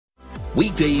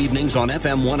Weekday evenings on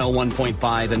FM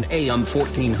 101.5 and AM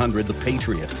 1400 The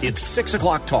Patriot. It's 6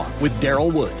 o'clock talk with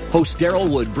Daryl Wood. Host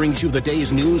Daryl Wood brings you the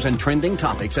day's news and trending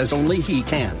topics as only he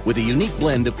can, with a unique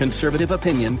blend of conservative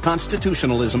opinion,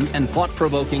 constitutionalism, and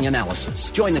thought-provoking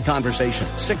analysis. Join the conversation.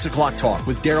 6 o'clock talk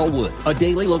with Daryl Wood. A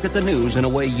daily look at the news in a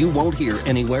way you won't hear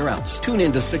anywhere else. Tune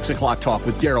in to 6 o'clock talk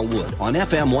with Daryl Wood on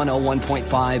FM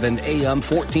 101.5 and AM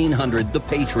 1400 The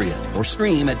Patriot, or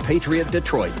stream at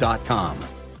patriotdetroit.com.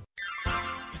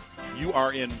 You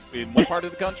are in what part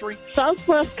of the country?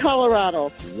 Southwest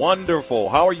Colorado. Wonderful.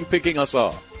 How are you picking us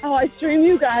up? Oh, I stream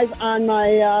you guys on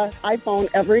my iPhone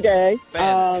every day.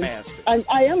 Fantastic.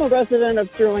 I am a resident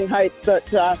of Sterling Heights,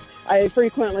 but I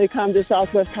frequently come to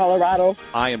Southwest Colorado.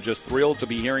 I am just thrilled to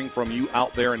be hearing from you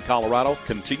out there in Colorado.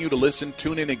 Continue to listen,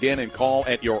 tune in again, and call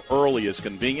at your earliest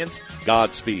convenience.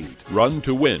 Godspeed. Run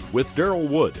to Win with Daryl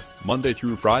Wood, Monday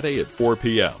through Friday at 4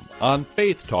 p.m. on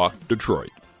Faith Talk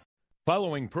Detroit.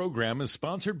 Following program is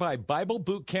sponsored by Bible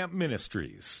Boot Camp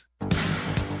Ministries.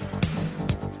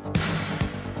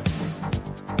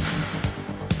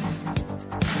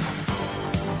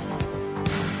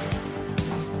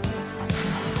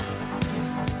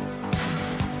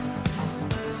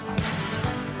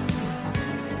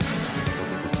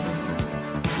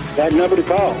 That number to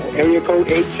call, area code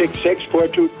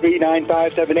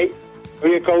 866-423-9578,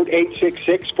 area code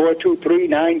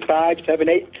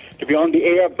 866-423-9578, to be on the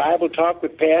air, Bible Talk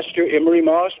with Pastor Emery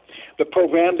Moss. The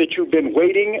program that you've been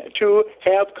waiting to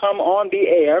have come on the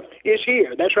air is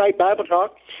here. That's right, Bible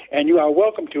Talk, and you are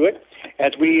welcome to it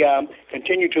as we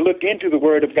continue to look into the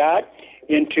Word of God,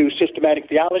 into systematic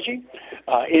theology,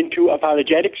 into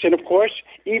apologetics, and, of course,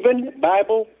 even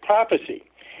Bible prophecy.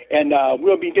 And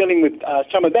we'll be dealing with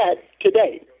some of that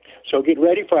today. So get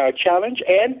ready for our challenge.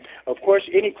 And, of course,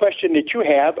 any question that you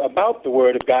have about the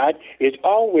Word of God is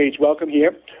always welcome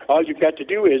here. All you've got to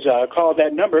do is call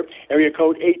that number, area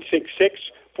code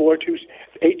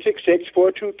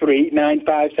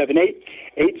 866-423-9578,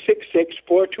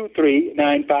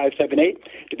 866-423-9578,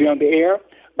 to be on the air.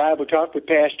 Bible Talk with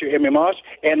Pastor Emery Moss.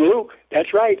 And Luke,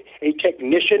 that's right, a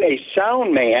technician, a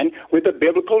sound man with a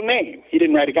biblical name. He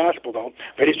didn't write a gospel, though,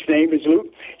 but his name is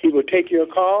Luke. He will take your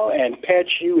call and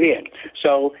patch you in.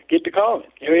 So get to calling.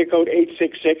 Area code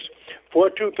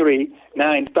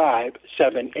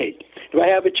 866-423-9578. Do I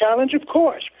have a challenge? Of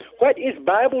course. What is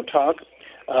Bible Talk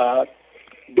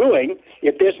doing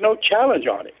if there's no challenge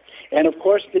on it? And, of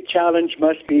course, the challenge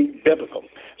must be biblical.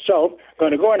 So,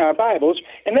 going to go in our Bibles,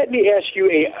 and let me ask you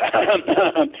a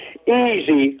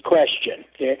easy question.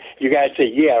 Okay? You guys say,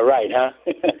 yeah, right, huh?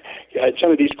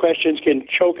 Some of these questions can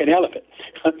choke an elephant.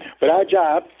 But our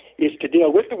job is to deal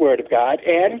with the Word of God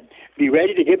and be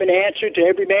ready to give an answer to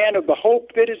every man of the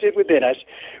hope that is within us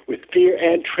with fear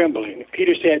and trembling.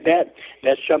 Peter said that's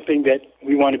something that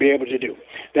we want to be able to do.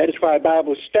 That is why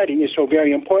Bible study is so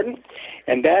very important,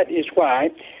 and that is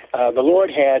why the Lord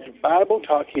has Bible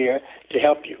Talk here to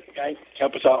help you, okay?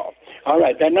 Help us all. All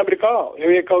right, that number to call,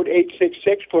 area code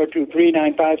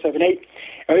 866-423-9578,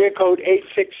 area code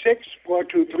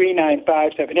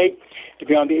 866-423-9578, to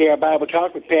be on the air Bible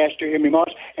Talk with Pastor Emery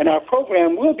Moss. And our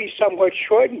program will be somewhat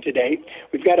shortened today.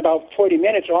 We've got about 40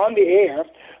 minutes on the air,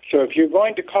 so if you're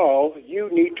going to call, you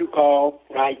need to call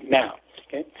right now,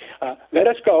 okay? Let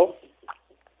us go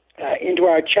into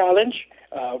our challenge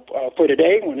for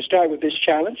today. I want to start with this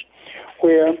challenge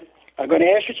where I'm going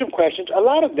to ask you some questions, a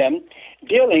lot of them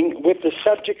dealing with the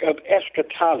subject of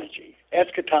eschatology,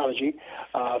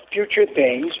 future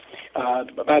things.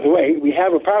 By the way, we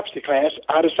have a prophecy class,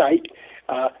 out of sight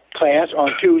class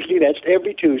on Tuesday. That's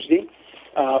every Tuesday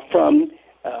from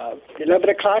 11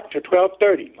 o'clock to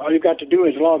 12:30. All you've got to do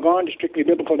is log on to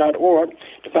strictlybiblical.org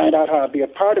to find out how to be a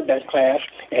part of that class,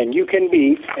 and you can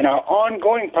be in our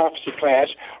ongoing prophecy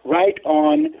class right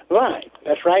online.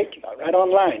 That's right, right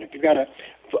online. If you've got a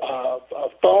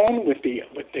phone with the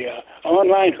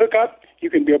online hookup, you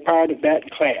can be a part of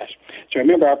that class. So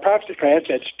remember, our prophecy class,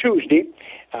 that's Tuesday.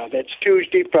 That's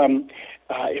Tuesday from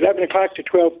 11 o'clock to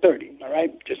 12:30, all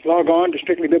right? Just log on to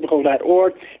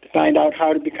strictlybiblical.org to find out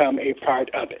how to become a part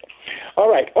of it. All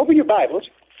right, open your Bibles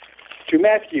to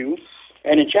Matthew,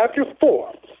 and in chapter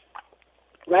 4,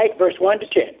 right, verse 1 to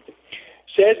 10,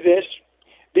 says this,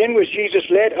 "Then was Jesus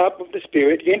led up of the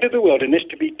Spirit into the wilderness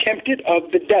to be tempted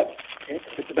of the devil." Okay,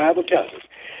 that's what the Bible tells us.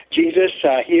 Jesus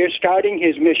here starting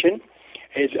his mission,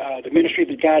 the ministry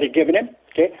that God had given him,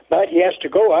 okay, but he has to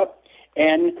go up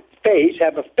and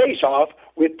have a face-off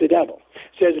with the devil.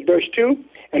 It says in verse 2,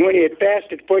 "And when he had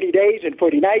fasted 40 days and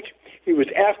 40 nights, he was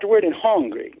afterward and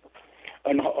hungry."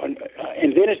 And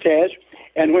then it says,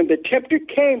 "And when the tempter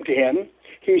came to him,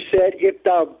 he said, If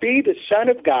thou be the Son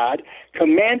of God,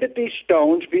 command that these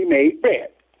stones be made bread.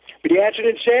 But he answered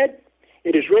and said,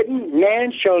 It is written,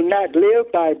 Man shall not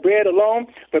live by bread alone,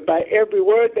 but by every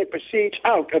word that proceeds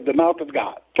out of the mouth of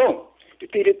God. Boom.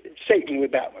 Defeated Satan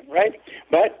with that one, right?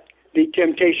 But the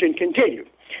temptation continued.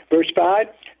 Verse 5,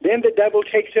 Then the devil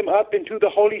takes him up into the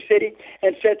holy city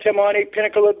and sets him on a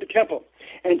pinnacle of the temple,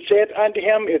 and saith unto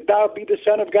him, If thou be the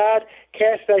Son of God,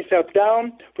 cast thyself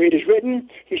down, for it is written,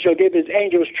 He shall give his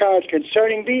angels charge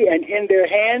concerning thee, and in their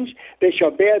hands they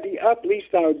shall bear thee up,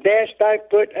 lest thou dash thy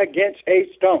foot against a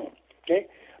stone. Okay?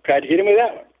 Tried to hit him with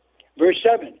that one. Verse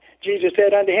 7, Jesus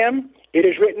said unto him, It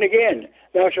is written again,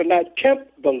 Thou shalt not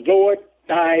tempt the Lord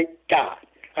thy God.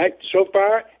 Right? So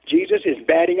far, Jesus is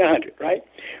batting 100, right?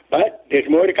 But there's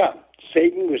more to come.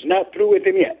 Satan was not through with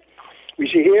him yet. We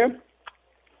see here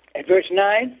at verse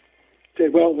 9,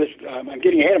 said, I'm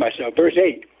getting ahead of myself. Verse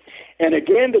 8, And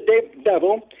again the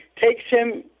devil takes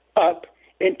him up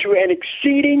into an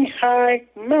exceeding high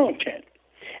mountain,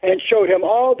 and showed him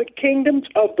all the kingdoms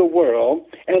of the world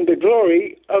and the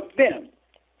glory of them,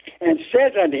 and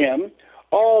says unto him,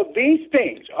 all these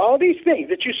things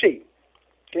that you see,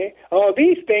 okay, all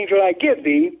these things will I give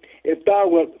thee if thou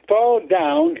wilt fall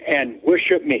down and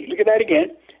worship me. Look at that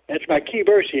again. That's my key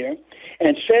verse here.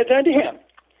 And says unto him,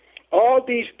 all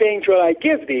these things will I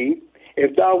give thee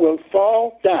if thou wilt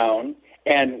fall down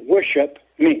and worship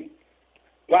me.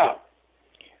 Wow.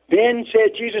 Then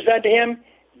said Jesus unto him,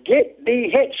 Get thee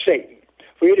hence, Satan,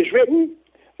 for it is written,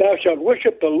 Thou shalt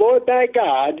worship the Lord thy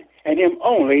God, and him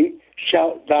only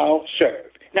shalt thou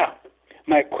serve. Now,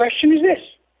 my question is this.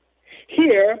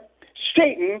 Here,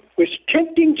 Satan was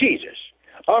tempting Jesus,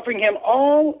 offering him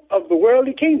all of the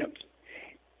worldly kingdoms.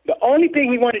 The only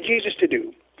thing he wanted Jesus to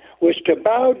do was to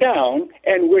bow down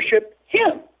and worship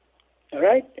him. All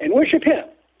right? And worship him.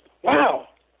 Wow.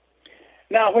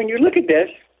 Now, when you look at this,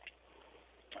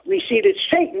 we see that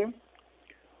Satan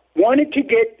wanted to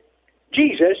get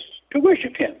Jesus to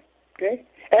worship him. Okay?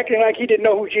 Acting like he didn't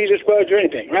know who Jesus was or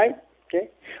anything, right? Okay?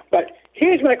 But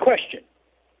here's my question.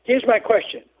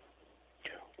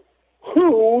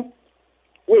 Who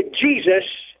would Jesus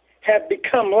have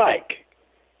become like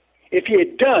if he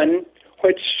had done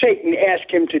what Satan asked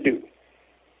him to do?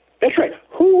 That's right.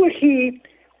 Who would he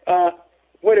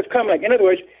would have come like? In other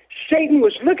words, Satan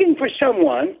was looking for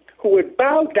someone who would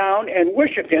bow down and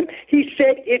worship him. He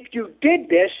said, if you did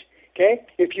this,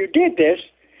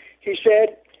 he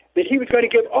said that he was going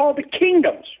to give all the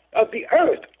kingdoms of the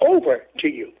earth over to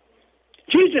you.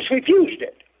 Jesus refused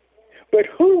it. But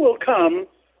who will come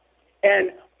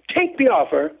and take the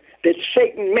offer that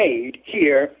Satan made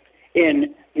here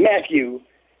in Matthew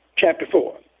chapter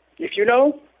 4? If you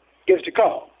know, give us a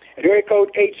call. At area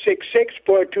code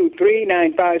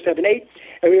 866-423-9578.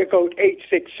 Area code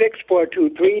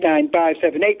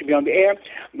 866-423-9578 to be on the air.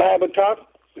 Bible Talk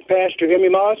with Pastor Emmy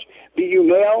Moss. Be you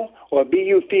male or be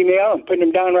you female? I'm putting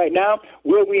them down right now.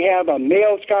 Will we have a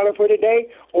male scholar for today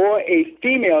or a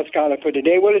female scholar for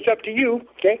today? Well, it's up to you,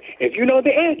 okay? If you know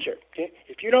the answer,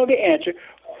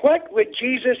 what would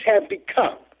Jesus have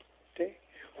become? Okay?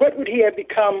 What would he have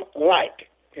become like?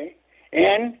 Okay?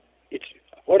 And it's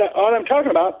all I'm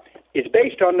talking about is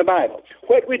based on the Bible.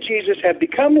 What would Jesus have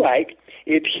become like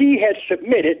if he had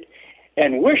submitted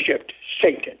and worshipped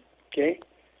Satan? Okay?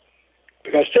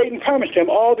 Because Satan promised him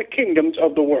all the kingdoms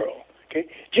of the world. Okay?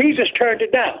 Jesus turned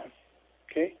it down.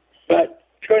 Okay? But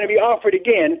it's going to be offered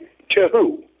again to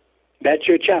who? That's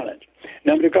your challenge.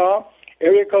 Number to call,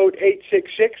 area code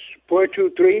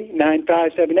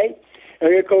 866-423-9578.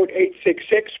 Area code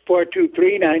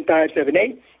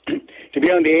 866-423-9578. To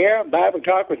be on the air, Bible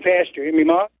Talk with Pastor Emmy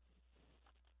Moss.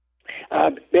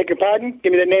 Beg your pardon?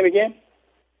 Give me that name again.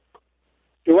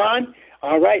 Duran?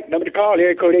 All right, number to call,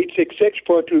 area code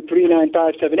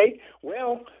 866-423-9578.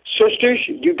 Well, sisters,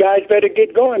 you guys better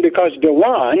get going because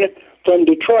Dewan from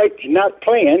Detroit is not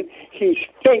playing. He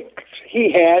thinks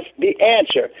he has the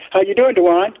answer. How you doing,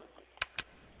 Dewan?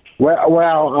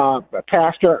 Well,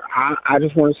 Pastor, I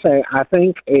just want to say I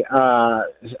think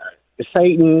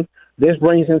Satan, this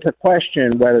brings into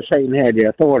question whether Satan had the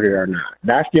authority or not.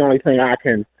 That's the only thing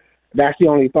that's the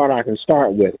only thought I can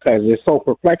start with because it's so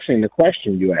perplexing, the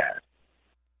question you asked.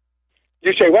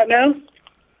 You say what now?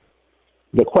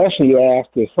 The question you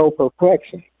asked is so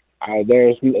perplexing.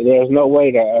 There's no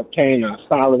way to obtain a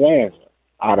solid answer,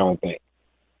 I don't think.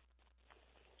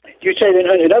 You say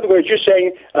that, in other words, you're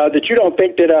saying that you don't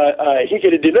think that he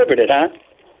could have delivered it, huh?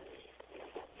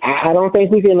 I don't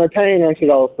think we can attain into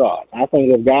those thoughts. I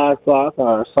think if God's thoughts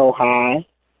are so high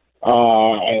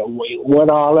what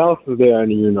all else is there in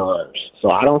the universe? So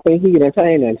I don't think he can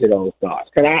attain into those thoughts.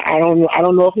 Cause I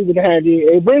don't know if he would have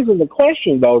it brings in the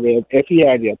question though if he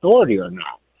had the authority or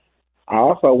not. I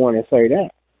also want to say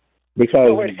that because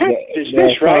so what happens is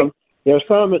this, right? There's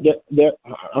some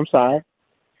I'm sorry.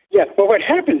 Yeah, well, what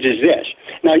happens is this.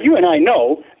 Now, you and I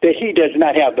know that he does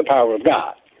not have the power of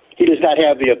God. He does not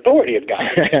have the authority of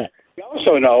God. We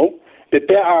also know that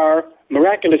there are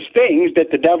miraculous things that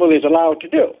the devil is allowed to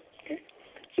do. Okay?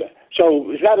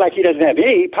 So it's not like he doesn't have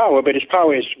any power, but his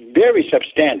power is very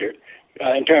substandard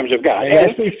in terms of God. And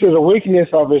that speaks to the weakness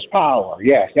of his power.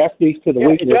 Yes, that speaks to the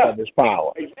weakness of his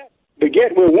power. But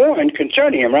yet we're warned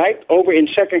concerning him, right? Over in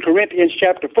 2 Corinthians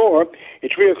chapter 4,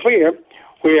 it's real clear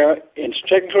where in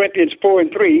 2 Corinthians 4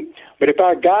 and 3, but if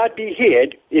our God be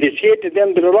hid, it is hid to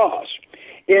them that are lost,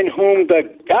 in whom the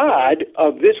God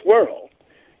of this world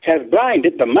hath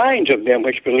blinded the minds of them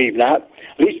which believe not,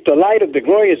 lest the light of the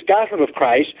glorious gospel of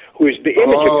Christ, who is the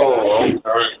image of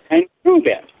God, and through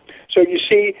them. So you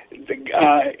see,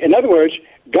 in other words,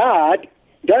 God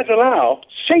does allow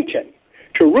Satan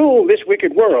to rule this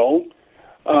wicked world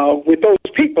with those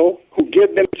people who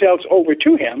give themselves over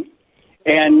to him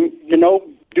and,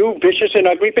 do vicious and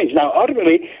ugly things. Now,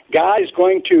 ultimately, God is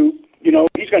going to,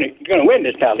 he's going to win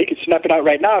this battle. He can snuff it out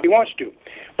right now if he wants to.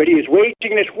 But he is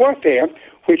waging this warfare,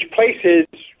 which places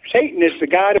Satan as the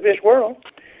God of this world.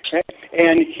 Right?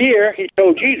 And here he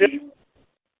told Jesus,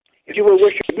 if you will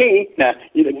worship me, now,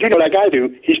 you know like I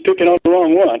do, he's picking on the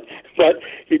wrong one. But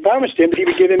he promised him that he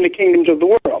would give him the kingdoms of the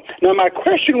world. Now, my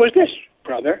question was this,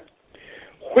 brother.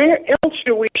 Where else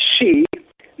do we see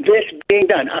this being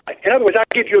done? In other words, I'll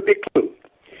give you a big clue.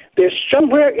 There's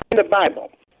somewhere in the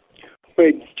Bible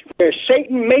where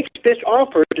Satan makes this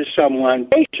offer to someone,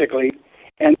 basically,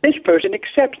 and this person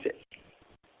accepts it.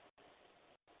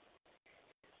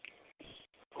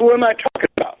 Who am I talking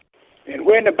about? And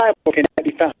where in the Bible can that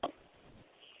be found?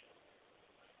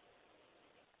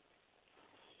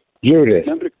 Judas.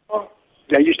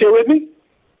 Are you still with me?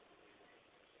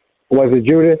 Was it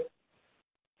Judas?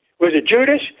 Was it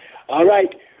Judas? All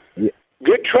right. Yeah.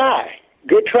 Good try.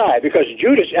 Good try. Because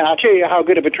Judas, and I'll tell you how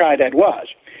good of a try that was.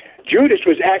 Judas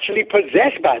was actually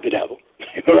possessed by the devil.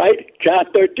 Right? John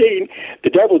 13, the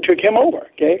devil took him over.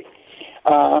 Okay?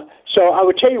 So I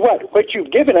would tell you what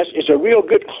you've given us is a real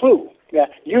good clue.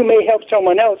 You may help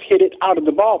someone else hit it out of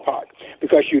the ballpark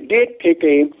because you did pick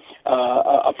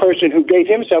a person who gave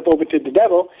himself over to the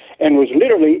devil and was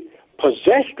literally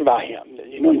possessed by him.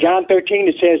 In John 13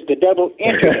 it says the devil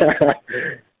entered him.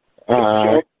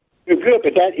 So you're good,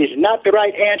 but that is not the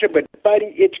right answer, but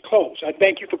buddy, it's close. I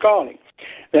thank you for calling.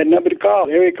 That number to call,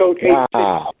 area code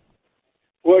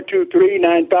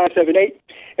 866-423-9578.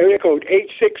 Area code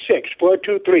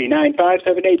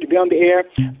 866-423-9578 to be on the air.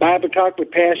 Bible Talk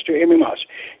with Pastor Emery Moss.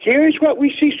 Here's what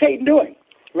we see Satan doing,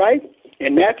 right?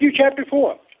 In Matthew chapter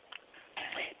 4.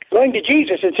 Going to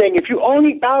Jesus and saying, if you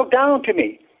only bow down to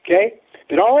me, okay,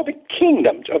 that all the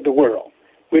kingdoms of the world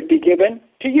would be given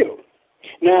to you.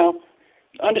 Now,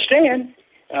 understand,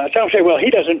 some say, well, he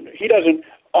doesn't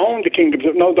own the kingdoms.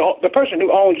 No, the person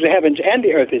who owns the heavens and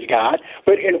the earth is God.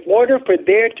 But in order for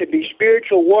there to be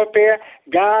spiritual warfare,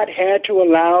 God had to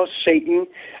allow Satan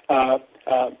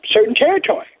certain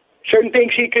territory, certain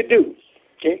things he could do.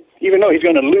 Okay, even though he's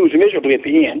going to lose miserably at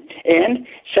the end. And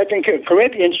 2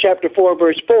 Corinthians chapter 4,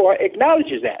 verse 4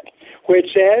 acknowledges that, where it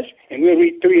says, and we'll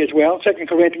read 3 as well, 2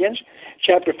 Corinthians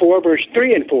chapter 4, verse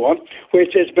 3 and 4, where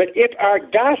it says, but if our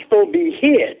gospel be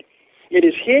hid, it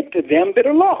is hid to them that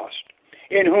are lost,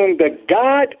 in whom the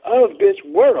God of this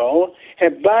world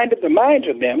hath blinded the minds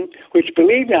of them which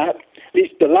believe not,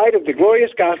 lest the light of the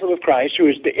glorious gospel of Christ, who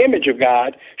is the image of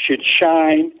God, should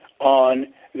shine on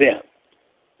them.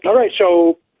 All right,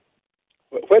 so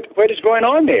what is going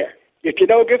on there? If you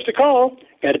know, give us a call.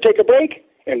 Got to take a break,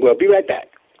 and we'll be right back.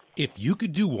 If you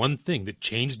could do one thing that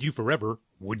changed you forever,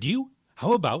 would you?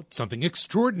 How about something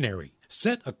extraordinary?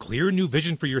 Set a clear new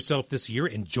vision for yourself this year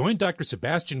and join Dr.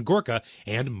 Sebastian Gorka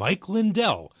and Mike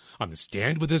Lindell on the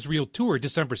Stand with Israel Tour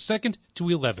December 2nd to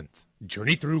 11th.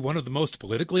 Journey through one of the most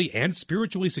politically and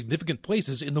spiritually significant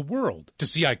places in the world to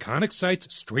see iconic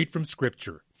sites straight from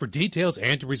Scripture. For details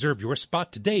and to reserve your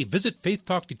spot today, visit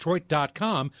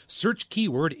faithtalkdetroit.com, search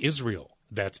keyword Israel.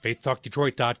 That's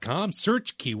faithtalkdetroit.com,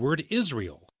 search keyword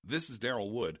Israel. This is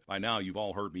Daryl Wood. By now, you've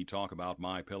all heard me talk about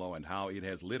MyPillow and how it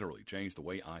has literally changed the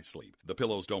way I sleep. The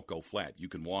pillows don't go flat. You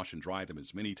can wash and dry them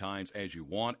as many times as you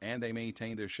want, and they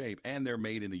maintain their shape, and they're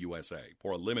made in the USA.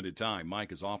 For a limited time,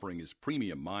 Mike is offering his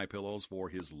premium MyPillows for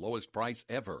his lowest price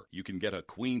ever. You can get a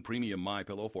Queen Premium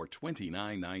MyPillow for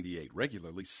 $29.98,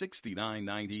 regularly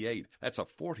 $69.98. That's a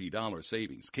 $40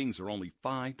 savings. Kings are only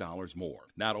 $5 more.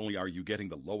 Not only are you getting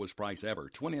the lowest price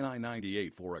ever,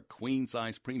 $29.98 for a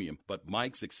queen-size premium, but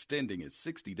Mike's extending its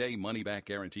 60-day money-back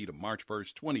guarantee to March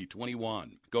 1st,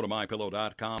 2021. Go to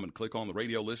MyPillow.com and click on the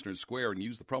Radio Listeners Square and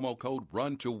use the promo code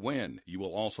RUN2WIN. You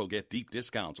will also get deep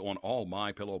discounts on all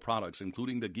MyPillow products,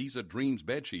 including the Giza Dreams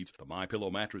bed sheets, the MyPillow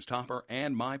mattress topper,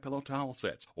 and MyPillow towel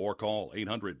sets. Or call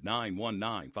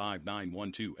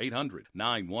 800-919-5912,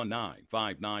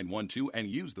 800-919-5912, and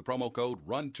use the promo code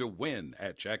RUN2WIN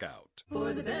at checkout.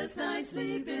 For the best night's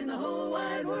sleep in the whole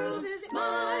wide world, visit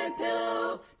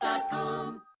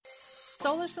MyPillow.com.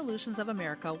 Solar Solutions of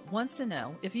America wants to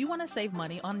know if you want to save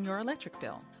money on your electric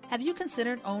bill. Have you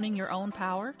considered owning your own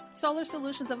power? Solar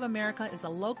Solutions of America is a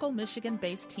local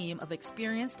Michigan-based team of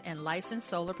experienced and licensed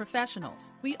solar professionals.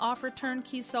 We offer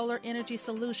turnkey solar energy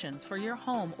solutions for your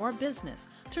home or business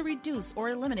to reduce or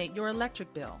eliminate your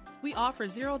electric bill. We offer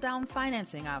zero-down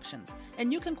financing options,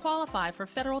 and you can qualify for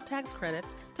federal tax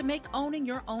credits to make owning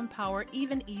your own power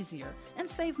even easier and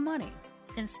save money.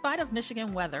 In spite of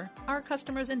Michigan weather, our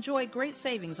customers enjoy great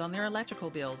savings on their electrical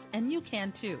bills, and you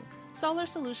can too. Solar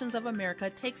Solutions of America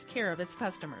takes care of its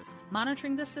customers,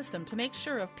 monitoring the system to make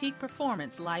sure of peak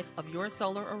performance life of your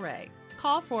solar array.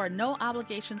 Call for a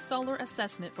no-obligation solar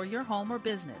assessment for your home or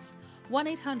business.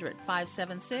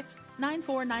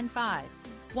 1-800-576-9495.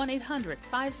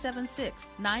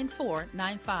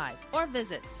 1-800-576-9495 or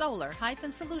visit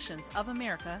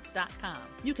solar-solutionsofamerica.com.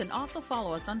 You can also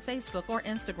follow us on Facebook or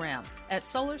Instagram at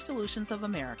Solar Solutions of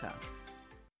America.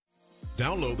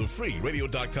 Download the free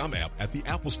Radio.com app at the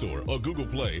Apple Store or Google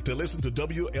Play to listen to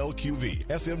WLQV,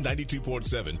 FM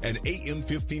 92.7 and AM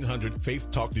 1500 Faith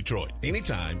Talk Detroit.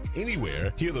 Anytime,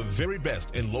 anywhere, hear the very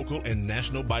best in local and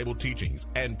national Bible teachings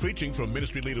and preaching from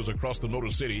ministry leaders across the Motor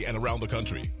City and around the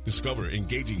country. Discover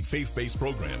engaging faith-based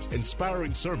programs,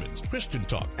 inspiring sermons, Christian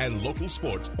talk, and local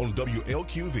sports on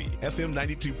WLQV, FM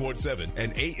 92.7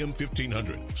 and AM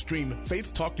 1500. Stream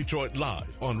Faith Talk Detroit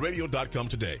live on Radio.com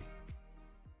today.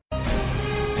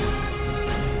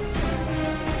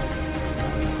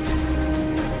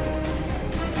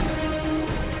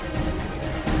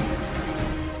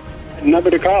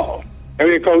 Number to call,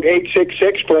 area code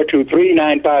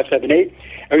 866-423-9578,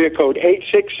 area code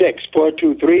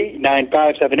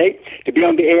 866-423-9578, to be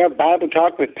on the air, Bible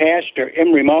Talk with Pastor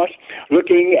Emery Moss,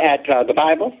 looking at the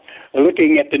Bible,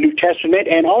 looking at the New Testament,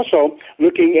 and also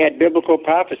looking at biblical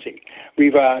prophecy.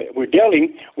 We're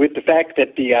dealing with the fact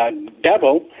that the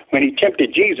devil, when he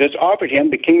tempted Jesus, offered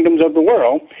him the kingdoms of the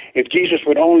world if Jesus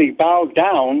would only bow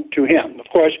down to him. Of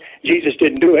course, Jesus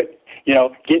didn't do it. You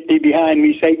know, get thee behind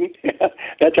me, Satan.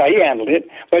 That's how he handled it.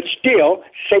 But still,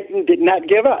 Satan did not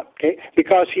give up, okay,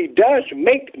 because he does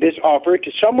make this offer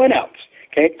to someone else,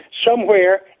 okay,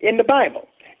 somewhere in the Bible.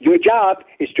 Your job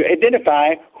is to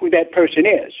identify who that person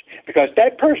is, because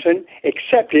that person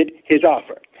accepted his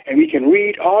offer. And we can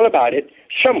read all about it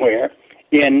somewhere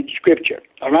in Scripture,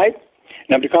 all right?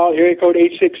 Number to call, area code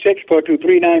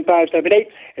 866-423-9578,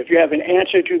 if you have an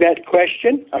answer to that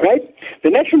question, all right?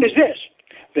 The next one is this.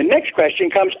 The next question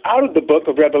comes out of the book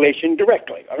of Revelation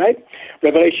directly, all right?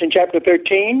 Revelation chapter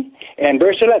 13 and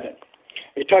verse 11.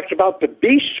 It talks about the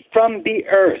beast from the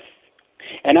earth.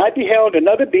 And I beheld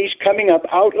another beast coming up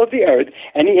out of the earth,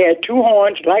 and he had two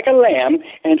horns like a lamb,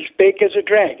 and spake as a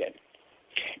dragon.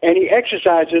 And he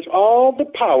exercises all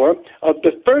the power of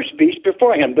the first beast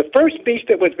before him. The first beast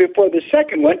that was before the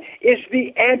second one is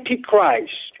the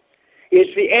Antichrist.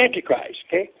 It's the Antichrist,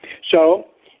 okay? So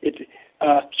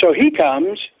he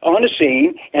comes on the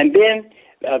scene, and then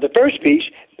the first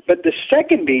beast, but the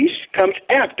second beast comes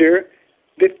after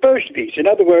the first beast. In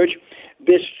other words,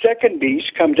 this second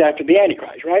beast comes after the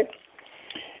Antichrist, right?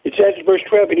 It says in verse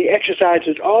 12, and he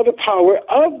exercises all the power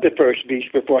of the first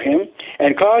beast before him,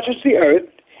 and causes the earth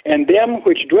and them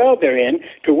which dwell therein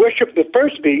to worship the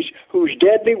first beast whose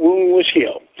deadly wound was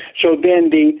healed. So then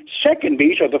the second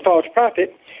beast, or the false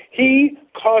prophet, he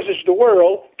causes the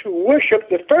world to worship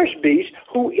the first beast,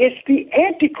 who is the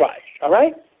Antichrist, all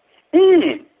right?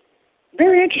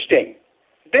 Very interesting.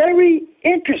 Very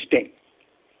interesting.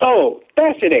 Oh,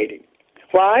 fascinating.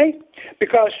 Why?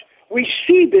 Because we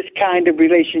see this kind of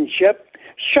relationship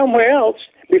somewhere else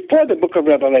before the book of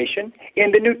Revelation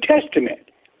in the New Testament.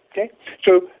 Okay?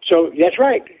 So that's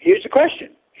right. Here's the question.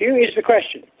 Here is the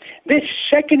question. This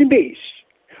second beast,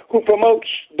 who promotes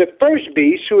the first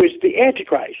beast, who is the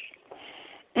Antichrist.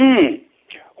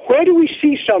 Where do we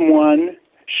see someone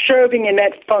serving in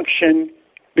that function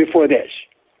before this?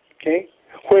 Okay,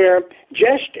 where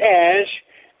just as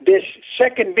this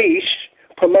second beast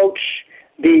promotes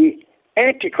the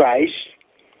Antichrist,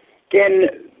 in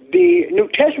the New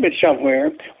Testament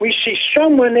somewhere, we see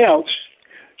someone else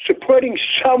supporting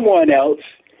someone else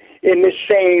in the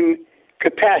same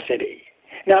capacity.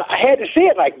 Now, I had to say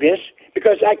it like this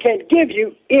because I can't give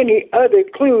you any other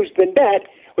clues than that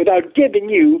without giving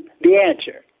you the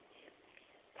answer.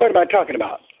 What am I talking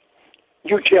about?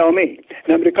 You tell me.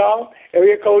 Number to call,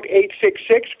 area code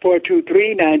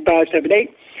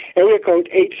 866-423-9578. Area code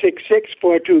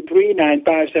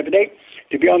 866-423-9578.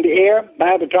 To be on the air,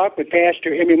 Bible Talk with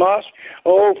Pastor Emmy Moss.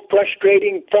 Oh,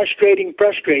 frustrating.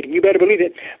 You better believe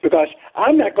it, because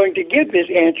I'm not going to give this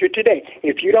answer today.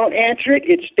 If you don't answer it,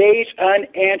 it stays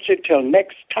unanswered till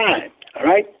next time. All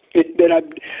right?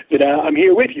 I'm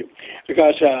here with you,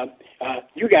 because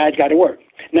you guys got to work.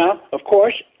 Now, of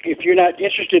course, if you're not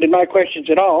interested in my questions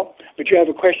at all, but you have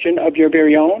a question of your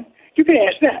very own, you can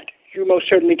ask that. You most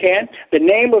certainly can. The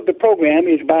name of the program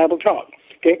is Bible Talk.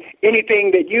 Okay?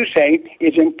 Anything that you say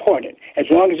is important. As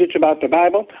long as it's about the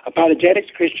Bible, apologetics,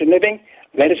 Christian living,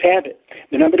 let us have it.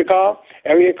 The number to call,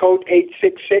 area code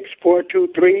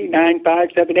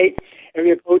 866-423-9578.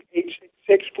 Area code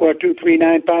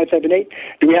 866-423-9578.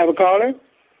 Do we have a caller?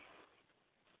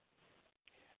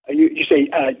 You say,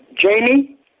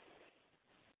 Jamie?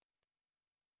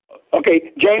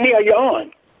 Okay, Jamie, are you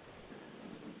on?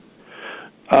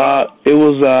 It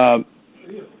was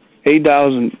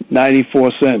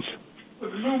 $8.94.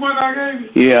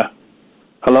 Yeah.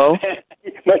 Hello?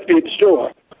 Must be at the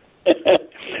store.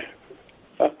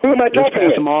 Who am I talking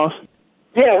with? Moss?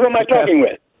 Yeah, who am I talking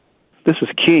with? This is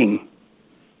King.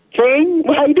 King?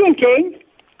 Well, how you doing, King?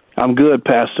 I'm good,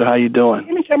 Pastor. How you doing?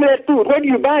 Give me some of that food. What are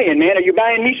you buying, man? Are you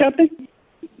buying me something?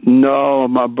 No,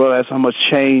 my brother asked how much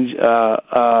change.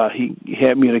 He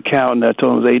had me an account, and I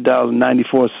told him it was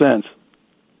 $8.94.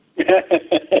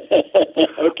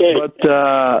 Okay. But,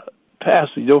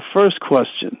 Pastor, your first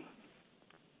question.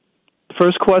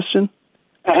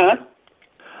 Uh-huh.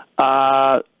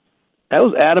 That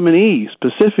was Adam and Eve,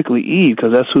 specifically Eve,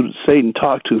 because that's who Satan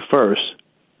talked to first.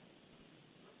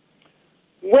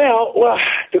 Well,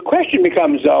 the question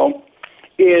becomes, though,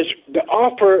 is the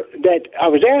offer that I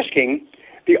was asking,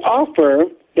 the offer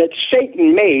that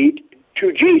Satan made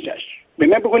to Jesus.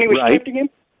 Remember when he was tempting him?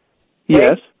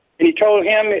 Yes. Right? And he told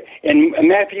him in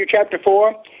Matthew chapter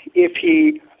 4, if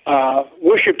he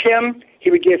worshipped him,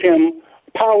 he would give him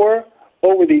power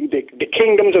over the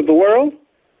kingdoms of the world.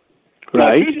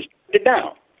 Right. Now, Jesus turned it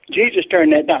down. Jesus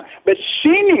turned that down. But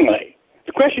seemingly,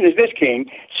 the question is this, King,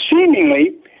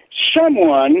 seemingly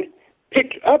someone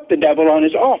picked up the devil on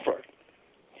his offer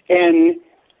and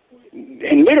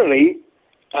literally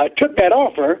took that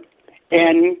offer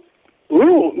and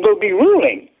will be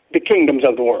ruling the kingdoms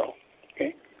of the world.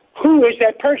 Okay? Who is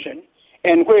that person,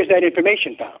 and where is that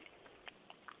information found?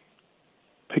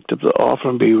 Picked up the offer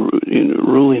and be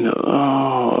ruling.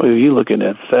 Oh, you're looking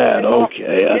at that.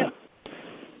 Okay.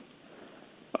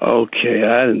 Okay,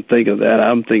 I didn't think of that.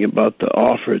 I'm thinking about the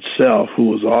offer itself, who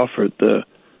was offered the,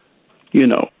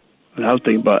 and I was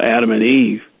thinking about Adam and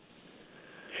Eve.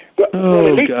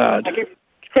 Well, God. I give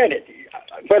credit.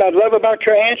 What I love about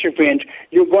your answer, friends,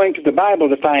 you're going to the Bible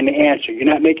to find the answer. You're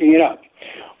not making it up.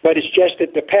 But it's just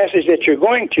that the passage that you're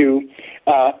going to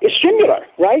is similar,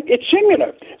 right? It's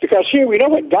similar. Because here we know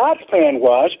what God's plan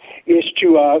was, is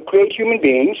to create human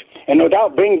beings and no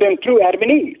doubt bring them through Adam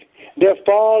and Eve. Their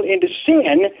fall into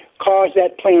sin caused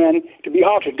that plan to be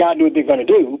altered. God knew what they were going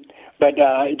to do, but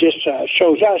it just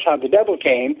shows us how the devil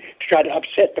came to try to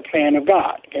upset the plan of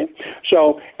God. Okay?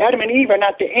 So Adam and Eve are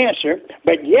not the answer,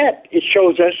 but yet it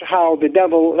shows us how the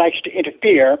devil likes to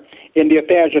interfere in the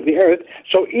affairs of the earth.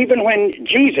 So even when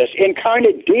Jesus,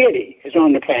 incarnate deity, is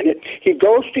on the planet, he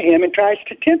goes to him and tries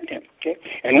to tempt him. Okay?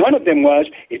 And one of them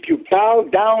was, if you bow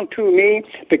down to me,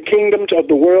 the kingdoms of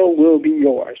the world will be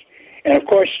yours. And, of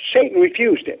course, Satan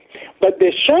refused it. But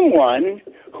there's someone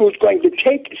who's going to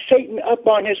take Satan up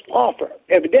on his offer,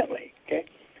 evidently, okay?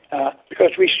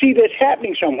 Because we see this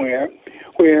happening somewhere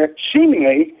where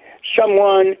seemingly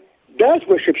someone does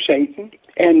worship Satan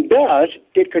and does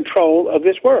get control of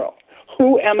this world.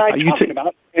 Who am I talking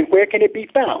about, and where can it be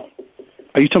found?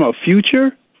 Are you talking about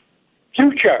future?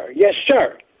 Future, yes,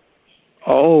 sir.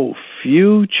 Oh,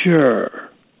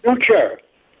 future. Future.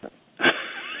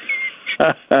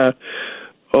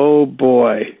 Oh,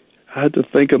 boy. I had to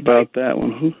think about that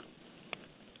one.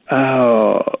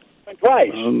 Oh.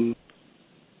 Twice.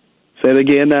 Say it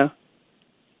again now.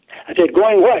 I said,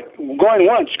 going what? Going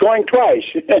once, going twice.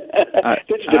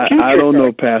 I don't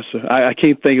know, Pastor. I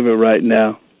can't think of it right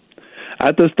now.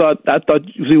 I thought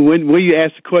see, when you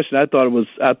asked the question, I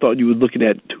thought you were looking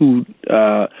at the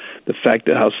fact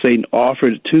that how Satan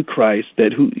offered it to Christ,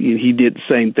 that he did the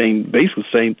same thing, basically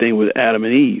the same thing with Adam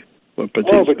and Eve. When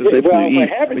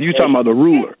you're talking about the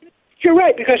ruler. You're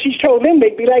right, because he's told them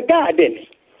they'd be like God, didn't he?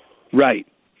 Right.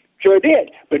 Sure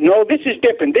did. But no, this is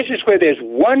different. This is where there's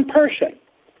one person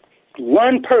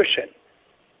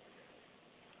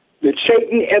that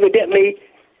Satan evidently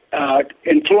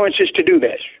influences to do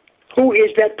this. Who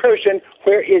is that person?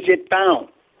 Where is it found?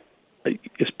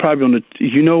 It's probably on the,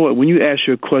 you know what, when you ask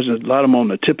your question, a lot of them on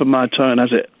the tip of my tongue, and I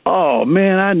said, oh,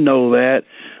 man, I know that.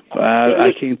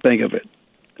 I can't think of it.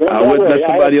 I'll let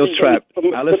somebody else try.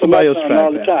 I'll let somebody else try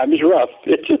all the time. It's rough.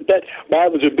 It's just that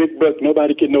Bible's a big book.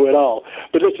 Nobody can know it all.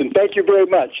 But listen, thank you very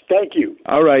much. Thank you.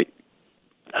 All right.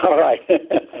 All right.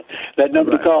 That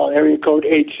number to call, area code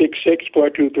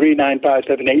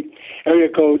 866-423-9578. Area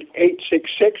code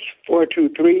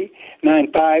 866-423-9578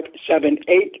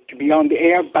 to be on the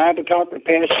air. Bible Talk with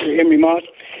Pastor Emery Moss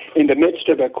in the midst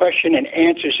of a question and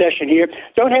answer session here.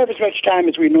 Don't have as much time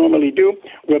as we normally do.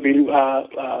 We'll be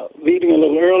leaving a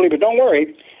little early, but don't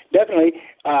worry. Definitely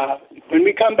when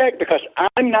we come back, because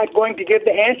I'm not going to give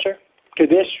the answer to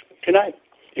this tonight.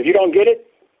 If you don't get it,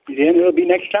 then it'll be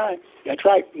next time. That's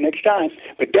right, next time.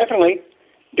 But definitely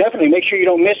make sure you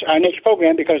don't miss our next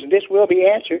program, because this will be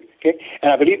answered, okay?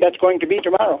 And I believe that's going to be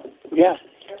tomorrow. Yeah.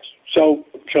 So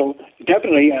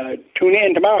definitely tune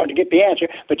in tomorrow to get the answer.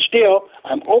 But still,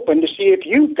 I'm open to see if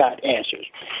you've got answers.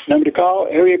 Number to call,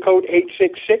 area code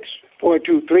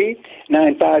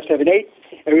 866-423-9578.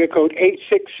 Area code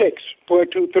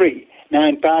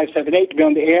 866-423-9578 to be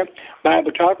on the air.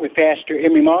 Bible Talk with Pastor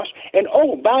Emery Moss. And,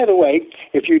 oh, by the way,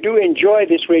 if you do enjoy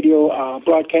this radio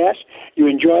broadcast, you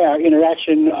enjoy our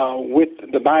interaction with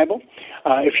the Bible,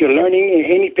 if you're learning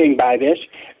anything by this,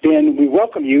 then we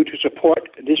welcome you to support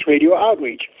this radio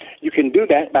outreach. You can do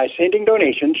that by sending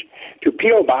donations to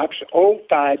P.O. Box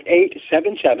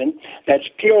 05877. That's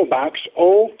P.O. Box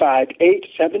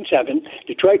 05877,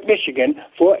 Detroit, Michigan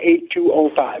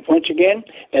 48205. Once again,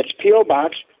 that's P.O.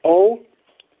 Box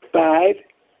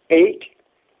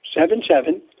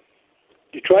 05877,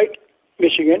 Detroit,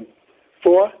 Michigan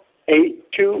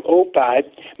 48205.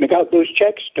 Make out those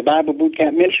checks to Bible Boot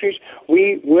Camp Ministries.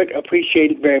 We would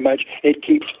appreciate it very much. It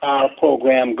keeps our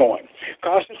program going.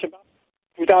 Costs us about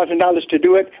 $2,000 to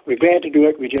do it. We're glad to do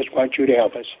it. We just want you to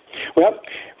help us. Well,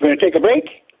 we're going to take a break,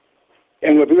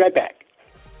 and we'll be right back.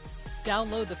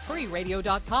 Download the free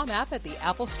radio.com app at the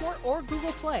Apple Store or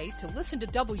Google Play to listen to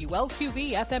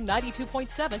WLQV FM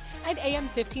 92.7 and AM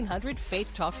 1500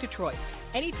 Faith Talk Detroit.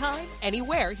 Anytime,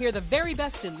 anywhere, hear the very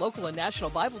best in local and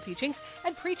national Bible teachings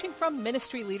and preaching from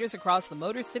ministry leaders across the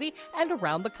Motor City and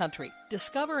around the country.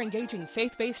 Discover engaging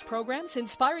faith-based programs,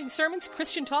 inspiring sermons,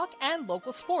 Christian talk, and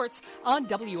local sports on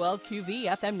WLQV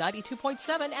FM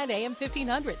 92.7 and AM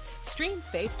 1500. Stream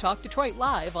Faith Talk Detroit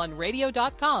live on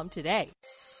radio.com today.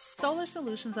 Solar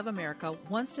Solutions of America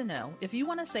wants to know if you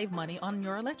want to save money on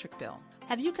your electric bill.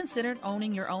 Have you considered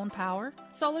owning your own power?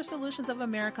 Solar Solutions of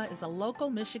America is a local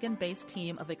Michigan-based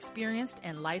team of experienced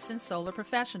and licensed solar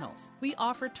professionals. We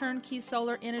offer turnkey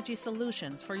solar energy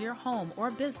solutions for your home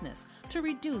or business to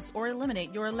reduce or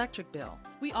eliminate your electric bill.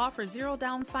 We offer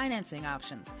zero-down financing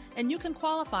options, and you can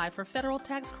qualify for federal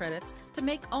tax credits to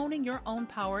make owning your own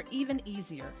power even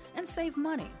easier and save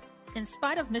money. In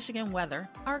spite of Michigan weather,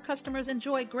 our customers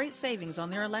enjoy great savings on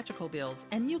their electrical bills,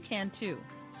 and you can too.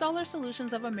 Solar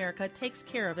Solutions of America takes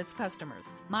care of its customers,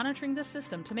 monitoring the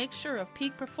system to make sure of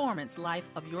peak performance life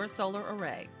of your solar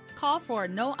array. Call for a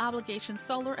no-obligation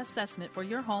solar assessment for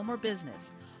your home or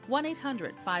business.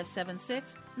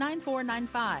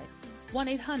 1-800-576-9495.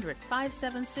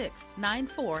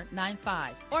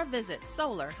 1-800-576-9495 or visit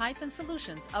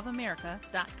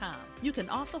solar-solutionsofamerica.com. You can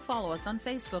also follow us on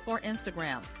Facebook or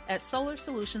Instagram at Solar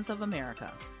Solutions of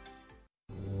America.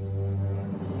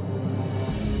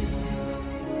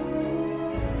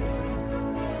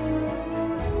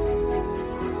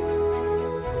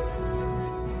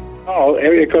 Call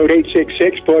area code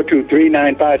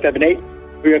 866-423-9578.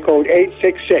 Area code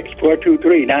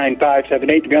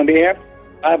 866-423-9578 to be on the air.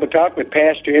 Bible Talk with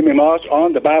Pastor Emery Moss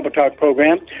on the Bible Talk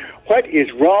program. What is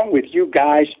wrong with you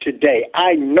guys today?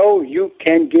 I know you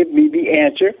can give me the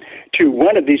answer to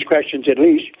one of these questions at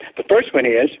least. The first one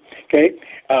is,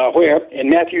 where in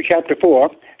Matthew chapter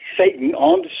 4, Satan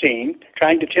on the scene,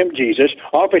 trying to tempt Jesus,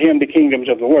 offered him the kingdoms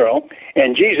of the world,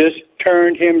 and Jesus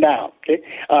turned him down.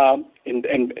 And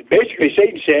basically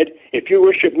Satan said, if you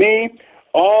worship me,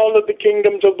 All of the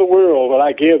kingdoms of the world will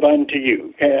I give unto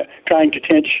you, trying to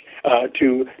trick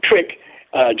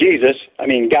Jesus,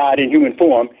 God in human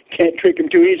form. Can't trick him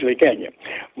too easily, can you?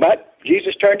 But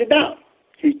Jesus turned it down.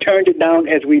 He turned it down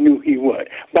as we knew he would.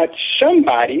 But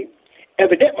somebody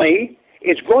evidently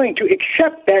is going to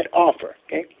accept that offer,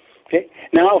 okay?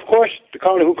 Now, of course, the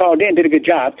caller who called in did a good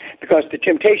job because the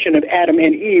temptation of Adam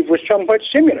and Eve was somewhat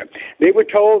similar. They were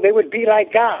told they would be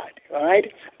like God, all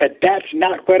right? But that's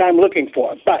not what I'm looking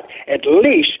for. But at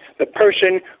least the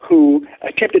person who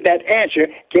attempted that answer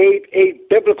gave a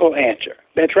biblical answer.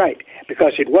 That's right,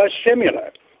 because it was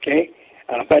similar, okay?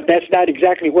 But that's not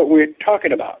exactly what we're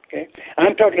talking about, okay?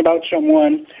 I'm talking about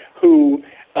someone who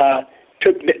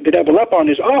took the devil up on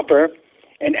his offer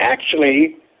and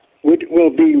actually will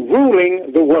be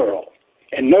ruling the world.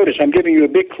 And notice, I'm giving you a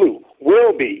big clue.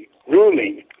 Will be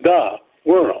ruling the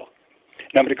world.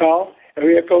 Number to call,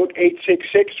 area code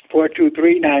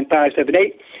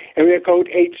 866-423-9578. Area code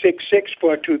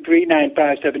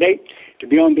 866-423-9578. To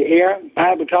be on the air,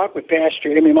 Bible Talk with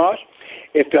Pastor Emmy Moss.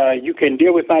 If you can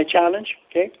deal with my challenge,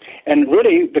 okay? And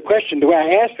really, the way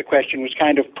I asked the question was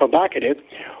kind of provocative.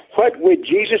 What would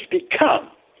Jesus become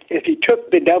if he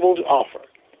took the devil's offer?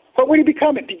 What would he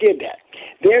become if he did that?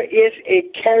 There is a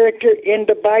character in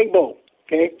the Bible,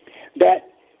 okay, that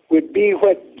would be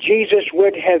what Jesus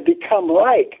would have become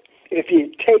like if he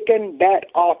had taken that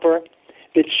offer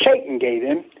that Satan gave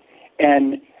him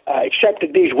and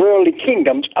accepted these worldly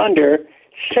kingdoms under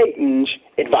Satan's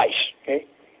advice, okay?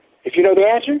 If you know the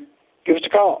answer, give us a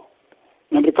call.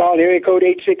 Number to call, area code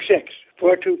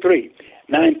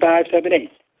 866-423-9578.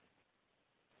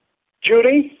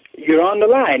 Julie, you're on the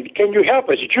line. Can you help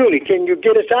us? Julie, can you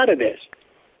get us out of this?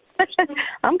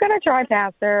 I'm going to try,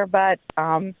 Pastor, but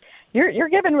you're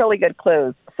giving really good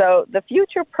clues. So the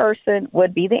future person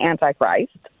would be the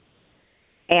Antichrist.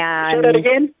 And say that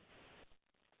again?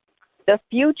 The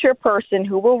future person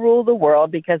who will rule the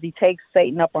world because he takes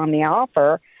Satan up on the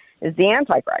offer is the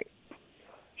Antichrist.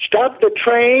 Stop the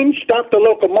train, stop the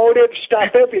locomotive,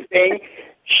 stop everything.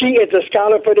 She is a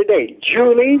scholar for the day.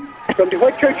 Julie,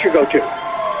 what church you go to?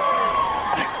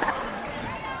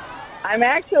 I'm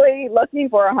actually looking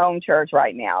for a home church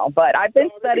right now, but I've been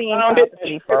studying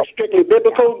prophecy for strictly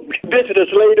biblical. Visit us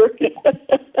later.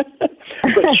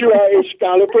 But you are a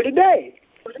scholar for the day.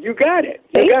 You got it.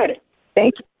 You got it.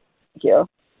 Thank you.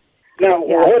 Now,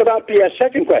 what about the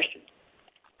second question?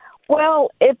 Well,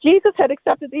 if Jesus had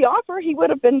accepted the offer, he would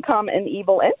have become an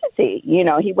evil entity. You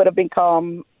know, he would have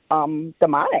become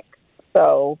demonic.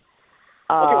 So,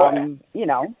 you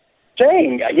know.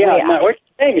 Saying, now what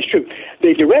you're saying is true.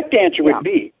 The direct answer would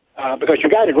be, because you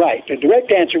got it right, the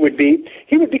direct answer would be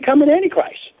he would become an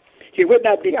Antichrist. He would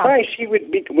not be Christ, he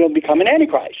will become an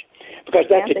Antichrist. Because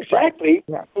that's exactly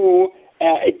who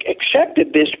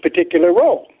accepted this particular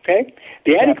role, okay?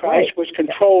 The Antichrist was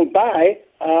controlled by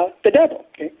the devil,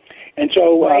 okay? And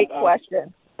so... Great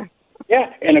question.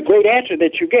 Yeah, and a great answer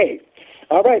that you gave.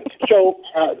 All right, so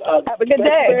have a good day.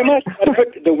 Thank you very much.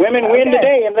 The women win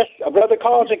today unless a brother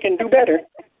calls and can do better.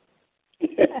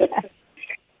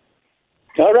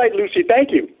 All right, Lucy,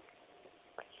 thank you.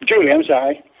 Julie, I'm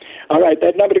sorry. All right,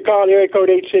 that number to call, area code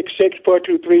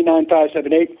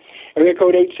 866-423-9578. Area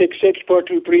code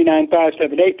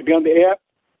 866-423-9578 to be on the air.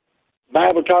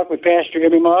 Bible Talk with Pastor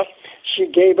Emmy Moss. She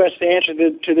gave us the answer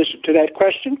to that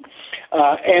question.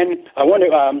 And I want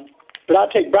to... But I'll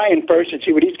take Brian first and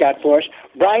see what he's got for us.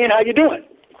 Brian, how you doing?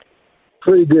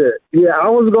 Pretty good. Yeah, I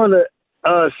was going to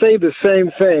say the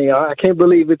same thing. I can't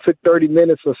believe it took 30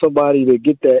 minutes for somebody to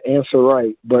get that answer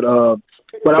right. But I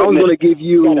was going to give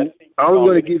you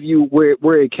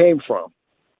where it came from.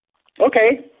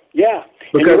 Okay. Yeah.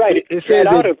 Because you're right. It says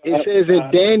in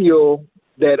Daniel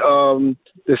that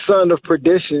the son of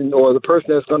perdition, or the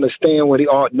person that's going to stand when he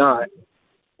ought not.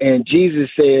 And Jesus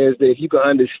says that if you can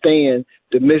understand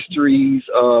the mysteries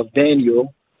of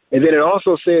Daniel, and then it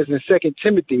also says in 2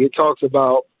 Timothy, it talks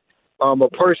about a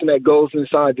person that goes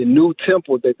inside the new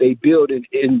temple that they build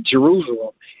in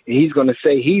Jerusalem, and he's going to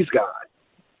say he's God.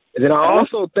 And then I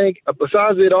also think,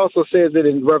 besides it also says it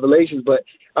in Revelations, but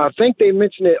I think they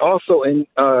mention it also in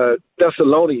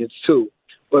Thessalonians too.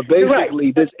 But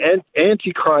basically, this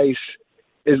Antichrist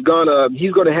he's gonna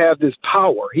have this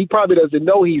power. He probably doesn't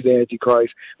know he's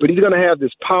Antichrist, but he's gonna have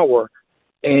this power,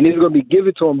 and it's gonna be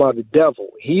given to him by the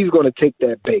devil. He's gonna take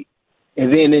that bait,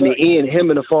 and then in the end, him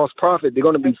and the false prophet, they're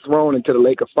gonna be thrown into the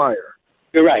lake of fire.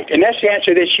 You're right, and that's the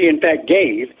answer that she in fact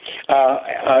gave.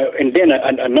 And then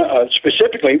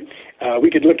specifically,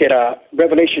 we could look at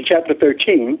Revelation chapter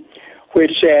 13,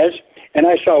 which says, "And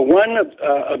I saw one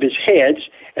of his heads,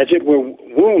 as it were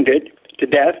wounded to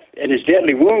death, and his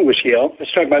deadly wound was healed.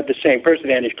 Let's talk about the same person,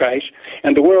 Antichrist.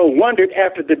 And the world wondered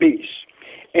after the beast.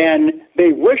 And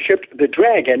they worshipped the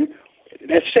dragon,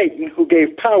 that's Satan, who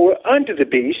gave power unto the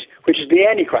beast, which is the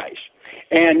Antichrist.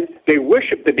 And they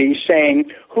worshipped the beast,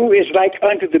 saying, who is like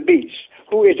unto the beast?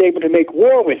 Who is able to make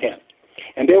war with him?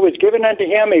 And there was given unto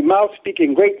him a mouth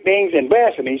speaking great things and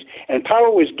blasphemies, and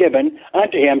power was given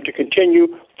unto him to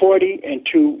continue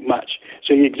 42 months.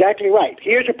 So you're exactly right.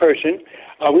 Here's a person.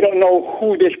 We don't know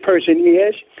who this person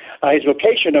is. His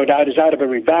location, no doubt, is out of a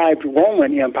revived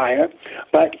Roman Empire,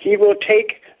 but he will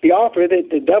take the offer that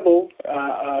the devil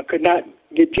could not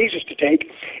get Jesus to take,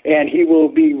 and he will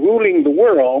be ruling the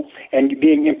world and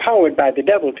being empowered by the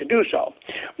devil to do so.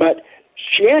 But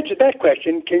she answered that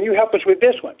question. Can you help us with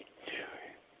this one?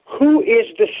 Who is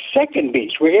the second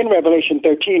beast? We're in Revelation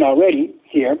 13 already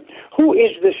here. Who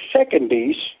is the second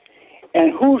beast,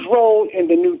 and whose role in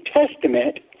the New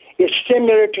Testament is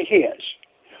similar to his?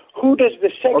 Who does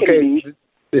the second beast?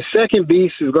 The second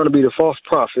beast is going to be the false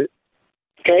prophet.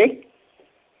 Okay.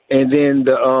 And then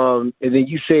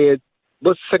you said,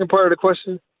 what's the second part of the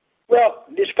question? Well,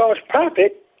 this false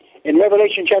prophet in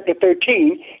Revelation chapter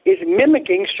 13 is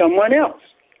mimicking someone else.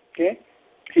 Okay,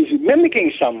 he's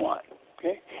mimicking someone.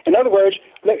 Okay. In other words,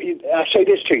 I'll say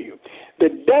this to you: the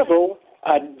devil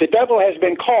has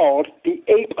been called the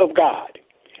ape of God,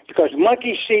 because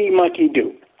monkey see, monkey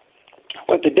do.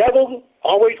 What the devil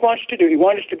always wants to do, he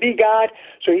wants to be God,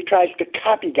 so he tries to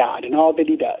copy God in all that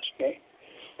he does. Okay.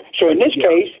 So in this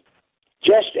case,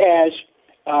 just as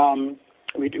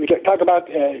we talk about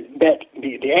that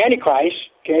the Antichrist,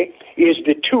 okay, is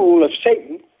the tool of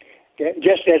Satan, okay,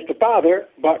 just as the Father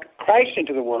brought Christ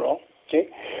into the world, okay,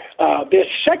 this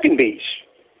second beast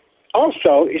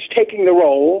also is taking the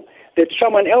role that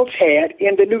someone else had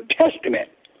in the New Testament.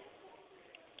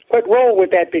 What role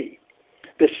would that be?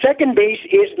 The second beast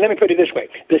is, let me put it this way,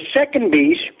 the second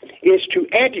beast is to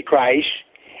Antichrist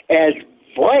as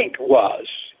blank was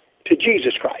to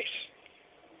Jesus Christ.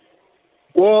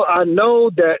 Well, I know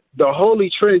that the Holy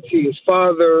Trinity is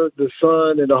Father, the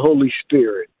Son, and the Holy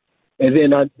Spirit. And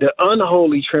then the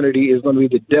unholy Trinity is going to be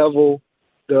the devil,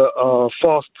 the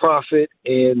false prophet,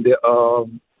 and the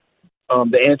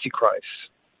Antichrist.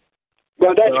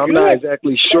 Well, that's I'm good. not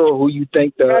exactly sure who you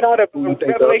think the right out of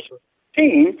Revelation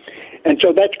 15, and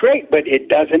so that's great, but it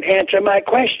doesn't answer my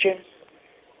question.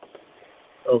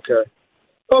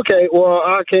 Okay, well,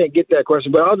 I can't get that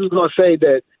question, but I was just going to say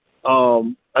that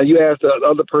you asked the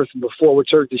other person before, what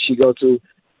church did she go to?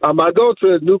 I go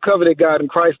to New Covenant God in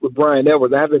Christ with Brian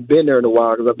Edwards. I haven't been there in a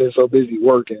while because I've been so busy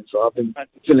working, so I've been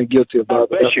feeling guilty about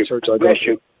the church I go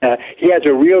to. He has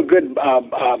a real good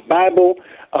Bible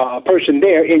person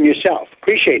there in yourself.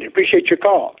 Appreciate it. Appreciate your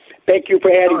call. Thank you for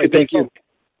adding to this. Thank you.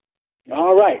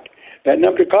 All right. That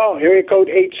number to call, area code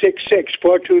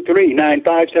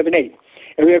 866-423-9578.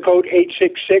 Area code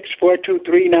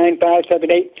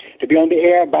 866-423-9578 to be on the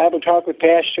air, Bible Talk with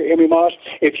Pastor Emery Moss.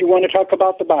 If you want to talk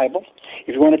about the Bible,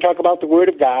 if you want to talk about the Word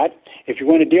of God, if you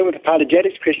want to deal with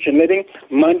apologetics, Christian living,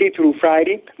 Monday through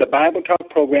Friday, the Bible Talk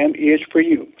program is for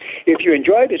you. If you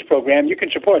enjoy this program, you can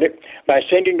support it by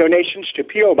sending donations to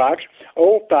P.O. Box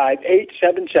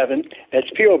 05877.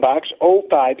 That's P.O. Box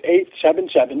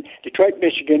 05877, Detroit,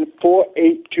 Michigan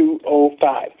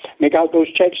 48205. Make out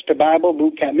those checks to Bible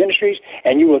Boot Camp Ministries,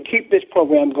 and you will keep this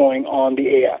program going on the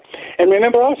air. And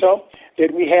remember also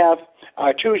that we have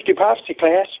our Tuesday prophecy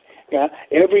class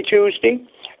every Tuesday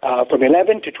from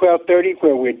 11 to 12:30,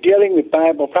 where we're dealing with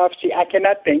Bible prophecy. I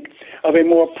cannot think of a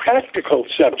more practical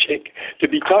subject to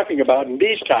be talking about in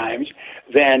these times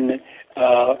than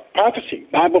prophecy,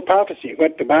 Bible prophecy,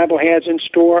 what the Bible has in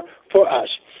store for us.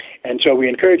 And so we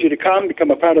encourage you to come,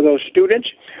 become a part of those students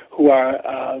who are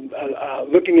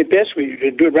looking at this. We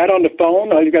do it right on the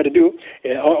phone. All you got to do,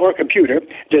 or computer,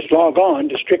 just log on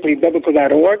to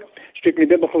strictlybiblical.org,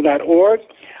 strictlybiblical.org.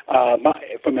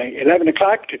 From 11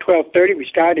 o'clock to 12:30, we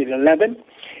start at 11,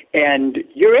 and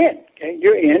you're in. Okay?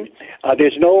 You're in.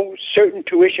 There's no certain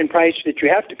tuition price that you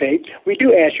have to pay. We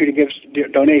do ask you to give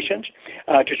donations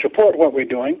to support what we're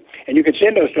doing, and you can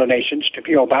send those donations to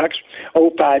P.O. Box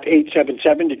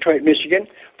 05877, Detroit, Michigan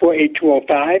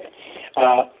 48205,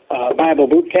 Bible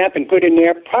Boot Camp, and put in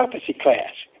there prophecy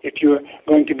class if you're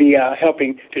going to be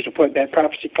helping to support that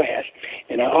prophecy class.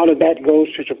 And all of that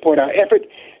goes to support our effort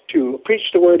to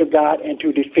preach the Word of God and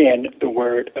to defend the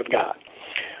Word of God.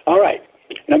 All right.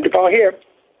 Number to call here,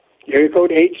 area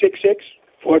code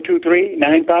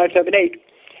 866-423-9578.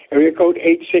 Area code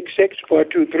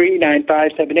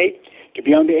 866-423-9578 to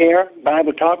be on the air,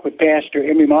 Bible Talk with Pastor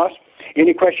Emery Moss.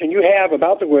 Any question you have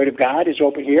about the Word of God is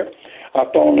open here.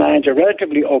 Our phone lines are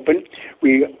relatively open.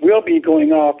 We will be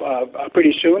going off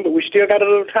pretty soon, but we still got a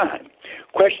little time.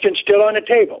 Question still on the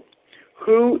table.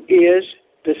 Who is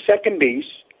the second beast,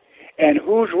 and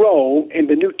whose role in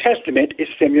the New Testament is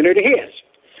similar to his?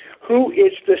 Who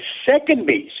is the second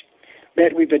beast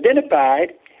that we've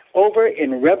identified over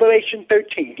in Revelation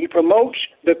 13? He promotes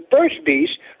the first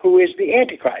beast, who is the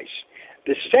Antichrist.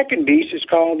 The second beast is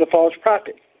called the false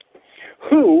prophet.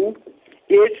 Who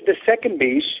is the second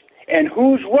beast, and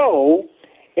whose role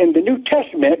in the New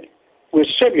Testament was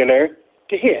similar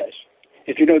to his?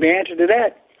 If you know the answer to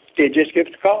that, then just give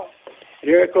us a call.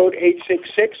 Area code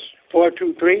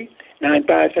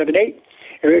 866-423-9578.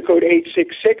 Area code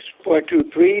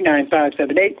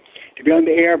 866-423-9578. To be on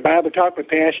the air, Bible Talk with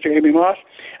Pastor Amy Moss.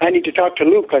 I need to talk to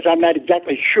Luke because I'm not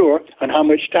exactly sure on how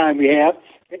much time we have.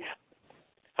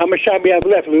 How much time we have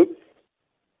left, Luke?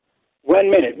 1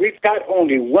 minute. We've got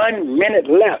only 1 minute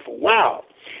left. Wow.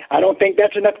 I don't think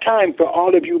that's enough time for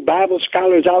all of you Bible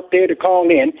scholars out there to call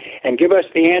in and give us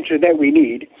the answer that we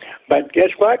need. But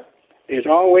guess what? There's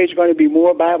always going to be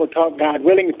more Bible talk, God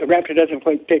willing, if the rapture doesn't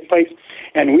take place.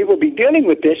 And we will be dealing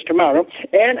with this tomorrow.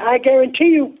 And I guarantee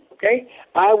you, okay,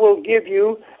 I will give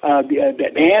you,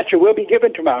 the answer will be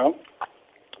given tomorrow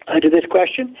to this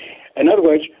question. In other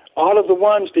words, all of the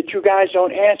ones that you guys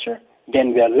don't answer,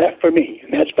 then they're left for me,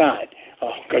 and that's fine.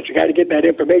 Because you got to get that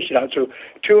information out. So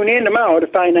tune in tomorrow to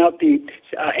find out the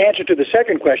answer to the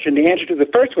second question. The answer to the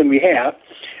first one we have,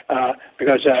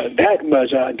 because that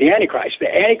was the Antichrist. The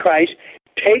Antichrist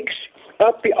takes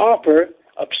up the offer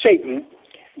of Satan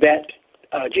that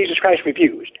Jesus Christ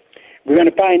refused. We're going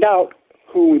to find out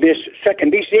who this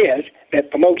second beast is that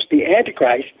promotes the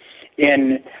Antichrist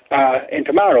in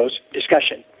tomorrow's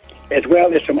discussion, as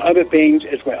well as some other things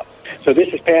as well. So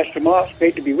this is Pastor Moss.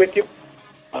 Great to be with you.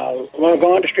 Log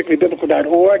on to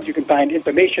strictlybiblical.org. You can find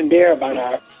information there about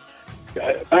our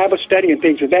Bible study and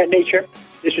things of that nature.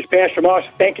 This is Pastor Moss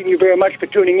thanking you very much for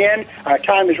tuning in. Our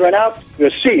time has run out.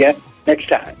 We'll see you next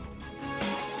time.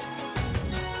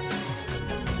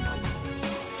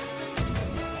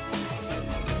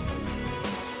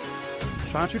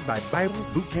 Sponsored by Bible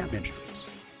Boot Camp Ministries.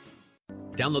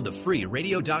 Download the free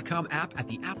Radio.com app at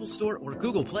the Apple Store or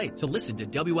Google Play to listen to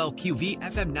WLQV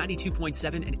FM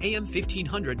 92.7 and AM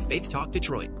 1500 Faith Talk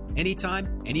Detroit.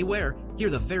 Anytime, anywhere, hear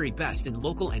the very best in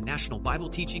local and national Bible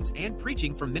teachings and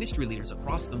preaching from ministry leaders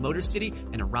across the Motor City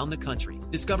and around the country.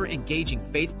 Discover engaging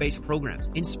faith-based programs,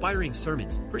 inspiring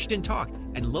sermons, Christian talk,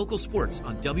 and local sports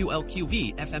on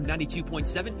WLQV FM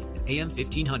 92.7 and AM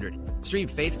 1500. Stream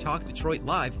Faith Talk Detroit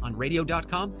live on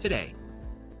Radio.com today.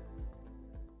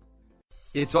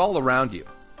 It's all around you.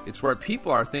 It's where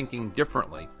people are thinking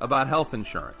differently about health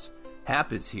insurance.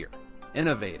 HAP is here,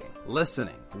 innovating,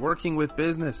 listening, working with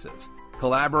businesses,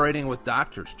 collaborating with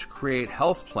doctors to create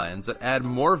health plans that add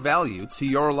more value to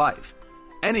your life.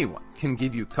 Anyone can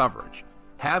give you coverage.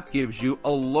 HAP gives you a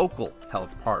local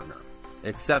health partner.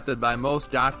 Accepted by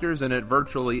most doctors and at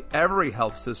virtually every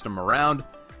health system around,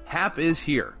 HAP is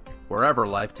here, wherever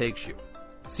life takes you.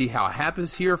 See how HAP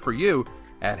is here for you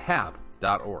at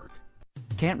hap.org.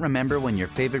 Can't remember when your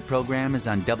favorite program is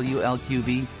on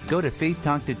WLQV? Go to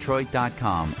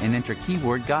faithtalkdetroit.com and enter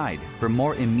keyword guide for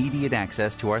more immediate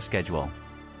access to our schedule.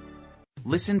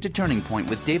 Listen to Turning Point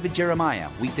with David Jeremiah,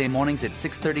 weekday mornings at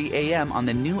 6:30 a.m. on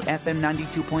the new FM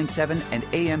 92.7 and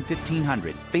AM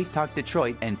 1500, Faith Talk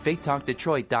Detroit and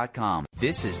faithtalkdetroit.com.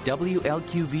 This is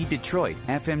WLQV Detroit,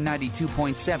 FM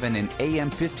 92.7 and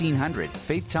AM 1500,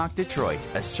 Faith Talk Detroit,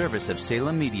 a service of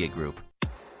Salem Media Group.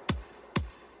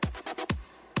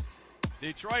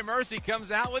 Detroit Mercy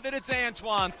comes out with it. It's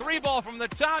Antoine. 3-ball from the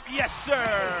top. Yes,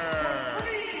 sir.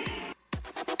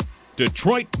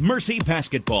 Detroit Mercy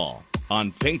basketball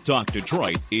on Faith Talk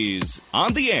Detroit is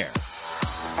on the air.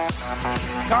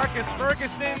 Tarkus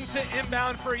Ferguson to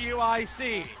inbound for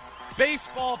UIC.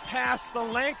 Baseball pass the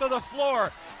length of the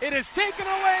floor. It is taken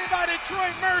away by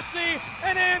Detroit Mercy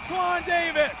and Antoine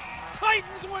Davis.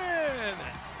 Titans win.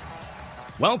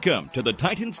 Welcome to the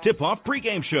Titans Tip-Off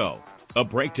pregame show. A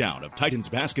breakdown of Titans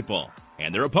basketball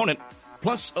and their opponent,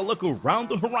 plus a look around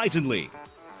the Horizon League.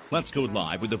 Let's go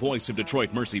live with the voice of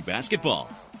Detroit Mercy basketball,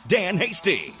 Dan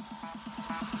Hasty.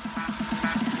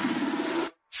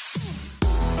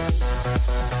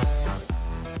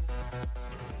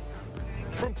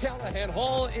 From Callahan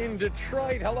Hall in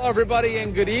Detroit, hello everybody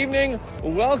and good evening.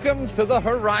 Welcome to the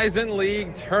Horizon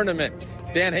League tournament.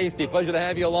 Dan Hasty, pleasure to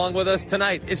have you along with us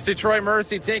tonight. It's Detroit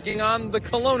Mercy taking on the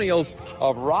Colonials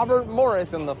of Robert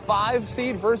Morris in the 5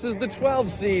 seed versus the 12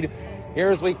 seed. Here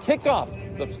as we kick off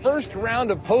the first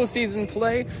round of postseason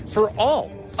play for all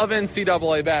of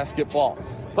NCAA basketball.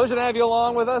 Pleasure to have you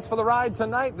along with us for the ride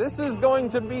tonight. This is going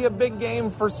to be a big game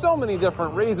for so many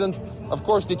different reasons. Of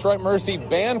course, Detroit Mercy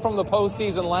banned from the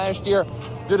postseason last year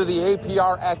due to the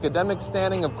APR academic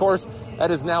standing. Of course,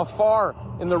 that is now far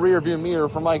in the rearview mirror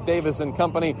for Mike Davis and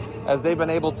company, as they've been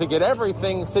able to get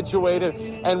everything situated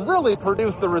and really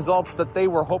produce the results that they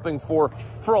were hoping for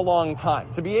a long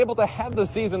time. To be able to have the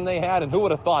season they had, and who would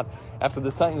have thought after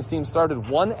the Titans team started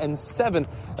 1-7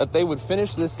 that they would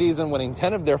finish this season winning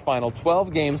 10 of their final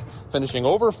 12 games, finishing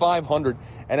over 500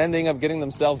 and ending up getting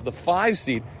themselves the 5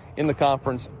 seed in the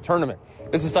conference tournament.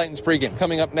 This is Titans pregame.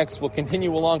 Coming up next, we'll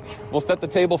continue along. We'll set the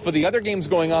table for the other games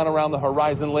going on around the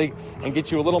Horizon League and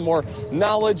get you a little more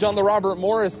knowledge on the Robert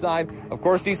Morris side. Of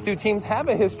course, these two teams have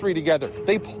a history together.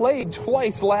 They played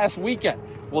twice last weekend.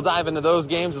 We'll dive into those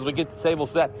games as we get the table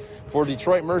set for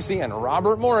Detroit Mercy and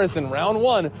Robert Morris in round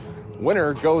 1.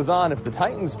 Winner goes on. If the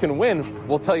Titans can win,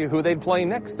 we'll tell you who they'd play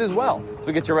next as well. So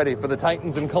we get you ready for the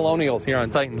Titans and Colonials here on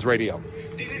Titans Radio.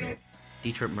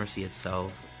 Detroit Mercy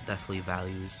itself definitely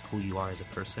values who you are as a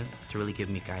person, to really give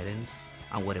me guidance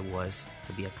on what it was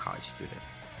to be a college student.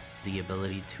 The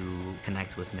ability to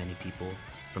connect with many people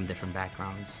from different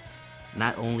backgrounds.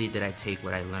 Not only did I take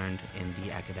what I learned in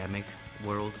the academic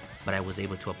world, but I was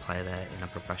able to apply that in a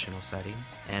professional setting.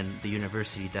 And the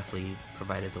university definitely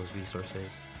provided those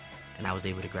resources. And I was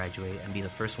able to graduate and be the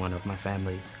first one of my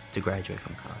family to graduate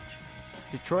from college.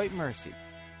 Detroit Mercy.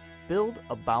 Build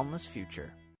a boundless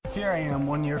future. Here I am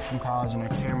 1 year from college and I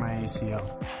tear my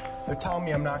ACL. They're telling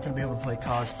me I'm not going to be able to play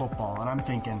college football, and I'm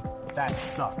thinking, that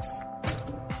sucks.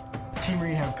 Team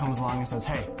Rehab comes along and says,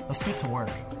 hey, let's get to work.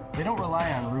 They don't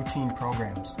rely on routine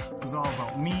programs. It was all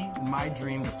about me and my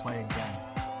dream to play again.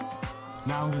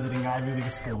 Now I'm visiting Ivy League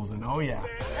schools, and oh yeah,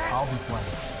 I'll be playing.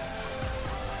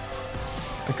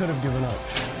 I could have given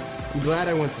up. I'm glad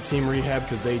I went to Team Rehab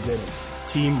because they did it.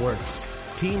 Team works.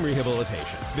 Team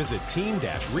Rehabilitation. Visit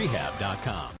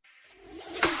team-rehab.com.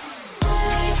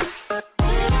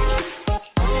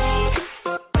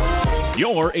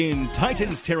 You're in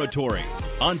Titans territory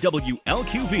on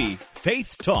WLQV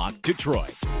Faith Talk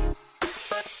Detroit.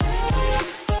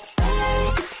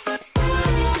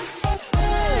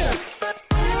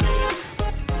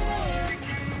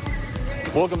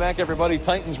 Welcome back, everybody.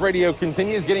 Titans Radio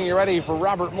continues getting you ready for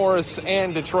Robert Morris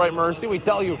and Detroit Mercy. We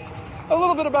tell you a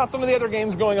little bit about some of the other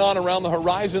games going on around the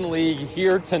Horizon League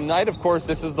here tonight. Of course,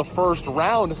 this is the first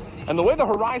round. And the way the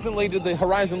Horizon League did the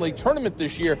Horizon League tournament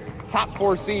this year, top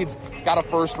 4 seeds got a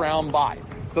first round bye.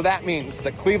 So that means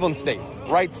that Cleveland State,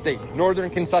 Wright State, Northern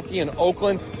Kentucky, and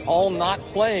Oakland all not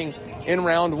playing in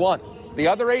round 1. The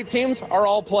other 8 teams are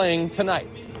all playing tonight.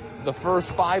 The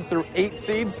first 5 through 8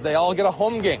 seeds, they all get a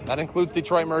home game. That includes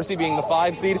Detroit Mercy being the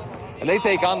 5 seed, and they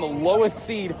take on the lowest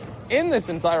seed in this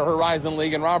entire Horizon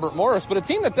League in Robert Morris, but a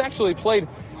team that's actually played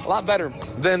a lot better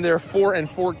than their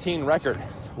 4-14 record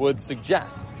would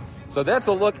suggest. So that's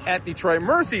a look at Detroit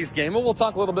Mercy's game, and we'll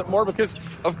talk a little bit more because,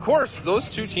 of course, those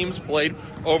two teams played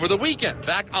over the weekend.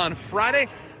 Back on Friday,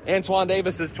 Antoine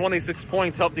Davis's 26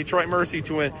 points helped Detroit Mercy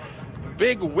to a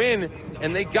big win,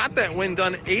 and they got that win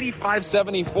done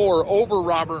 85-74 over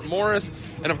Robert Morris.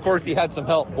 And, of course, he had some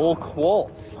help. Bull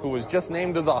Quoll, who was just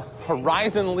named to the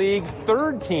Horizon League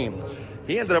 3rd team.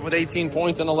 He ended up with 18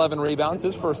 points and 11 rebounds,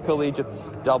 his first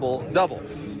collegiate double-double.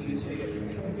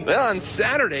 Then on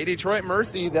Saturday, Detroit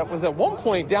Mercy, that was at one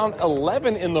point down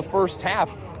 11 in the first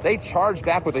half, they charged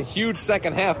back with a huge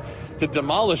second half to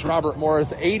demolish Robert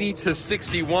Morris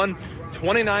 80-61.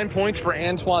 29 points for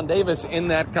Antoine Davis in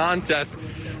that contest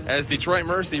as Detroit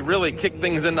Mercy really kicked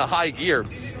things into high gear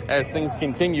as things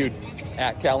continued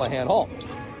at Callahan Hall.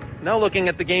 Now looking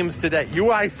at the games today,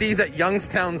 UIC's at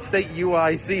Youngstown State.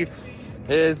 UIC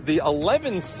is the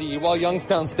 11th seed, while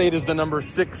Youngstown State is the number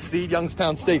 6 seed.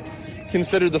 Youngstown State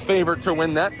considered the favorite to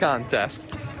win that contest.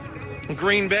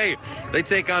 Green Bay, they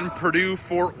take on Purdue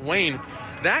Fort Wayne.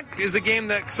 That is a game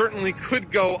that certainly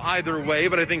could go either way,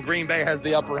 but I think Green Bay has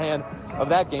the upper hand of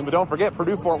that game. But don't forget,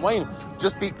 Purdue Fort Wayne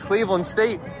just beat Cleveland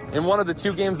State in one of the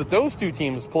 2 games that those 2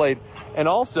 teams played. And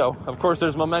also, of course,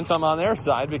 there's momentum on their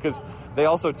side because they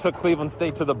also took Cleveland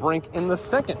State to the brink in the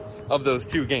second of those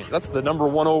 2 games. That's the number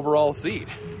 1 overall seed.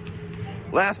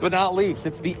 Last but not least,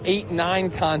 it's the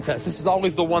 8-9 contest. This is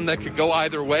always the one that could go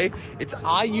either way. It's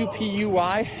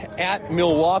IUPUI at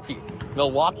Milwaukee.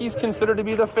 Milwaukee's considered to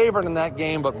be the favorite in that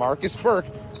game, but Marcus Burke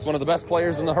is one of the best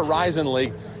players in the Horizon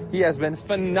League. He has been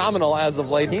phenomenal as of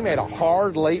late. He made a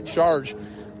hard late charge.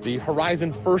 The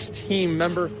Horizon first team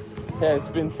member has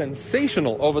been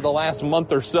sensational over the last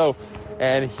month or so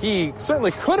And he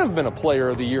certainly could have been a Player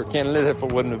of the Year candidate if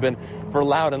it wouldn't have been for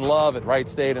Loudon Love at Wright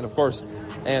State, and of course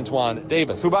Antoine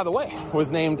Davis, who, by the way,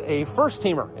 was named a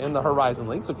first-teamer in the Horizon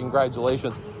League. So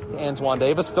congratulations to Antoine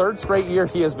Davis. Third straight year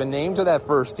he has been named to that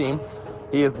first team.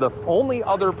 He is the only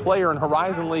other player in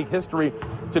Horizon League history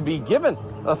to be given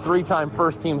a 3-time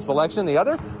first-team selection. The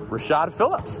other, Rashad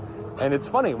Phillips. And it's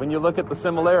funny when you look at the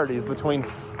similarities between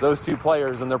those two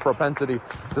players and their propensity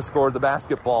to score the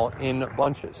basketball in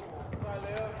bunches.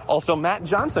 Also, Matt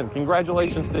Johnson,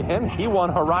 congratulations to him. He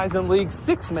won Horizon League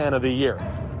 6th Man of the Year.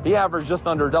 He averaged just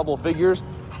under double figures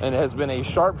and has been a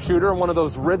sharp shooter, one of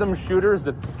those rhythm shooters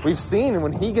that we've seen.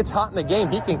 When he gets hot in the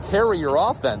game, he can carry your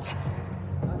offense.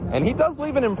 And he does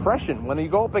leave an impression when you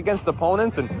go up against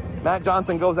opponents, and Matt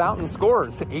Johnson goes out and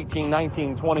scores 18,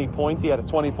 19, 20 points. He had a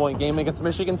 20-point game against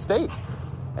Michigan State.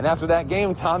 And after that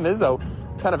game, Tom Izzo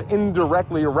kind of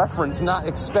indirectly referenced not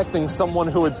expecting someone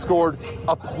who had scored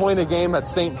a point a game at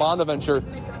St. Bonaventure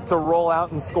to roll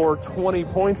out and score 20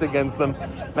 points against them.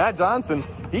 Matt Johnson,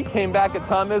 he came back at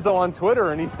Tom Izzo on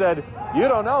Twitter and he said, "You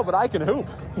don't know, but I can hoop."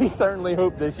 He certainly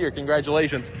hooped this year.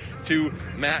 Congratulations to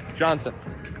Matt Johnson.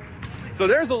 So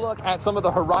there's a look at some of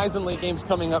the Horizon League games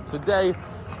coming up today.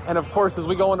 And of course, as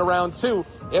we go into round 2,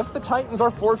 if the Titans are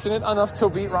fortunate enough to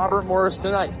beat Robert Morris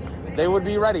tonight, they would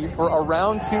be ready for a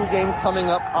round 2 game coming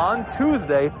up on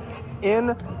Tuesday in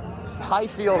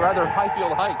Highfield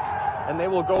Heights. And they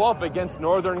will go up against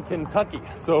Northern Kentucky.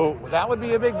 So that would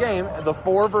be a big game. The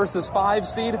 4 versus 5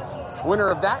 seed winner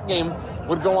of that game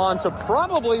would go on to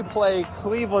probably play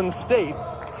Cleveland State,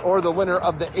 or the winner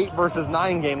of the 8 versus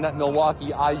 9 game, that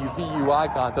Milwaukee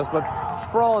IUPUI contest. But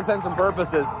for all intents and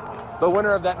purposes, the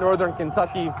winner of that Northern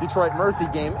Kentucky-Detroit Mercy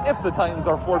game, if the Titans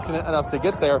are fortunate enough to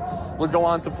get there, would go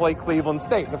on to play Cleveland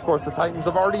State. And of course, the Titans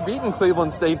have already beaten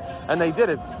Cleveland State, and they did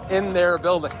it in their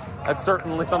building. That's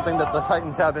certainly something that the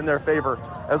Titans have in their favor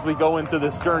as we go into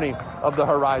this journey of the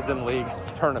Horizon League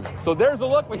tournament. So there's a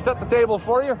look. We set the table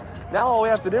for you. Now all we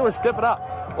have to do is tip it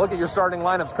up. Look at your starting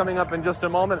lineups coming up in just a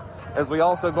moment as we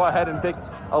also go ahead and take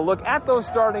a look at those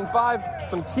starting 5,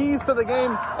 some keys to the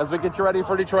game as we get you ready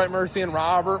for Detroit Mercy and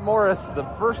Robert Morris. The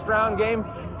first round game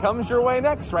comes your way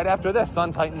next, right after this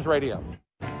on Titans Radio.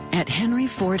 At Henry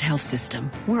Ford Health System,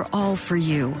 we're all for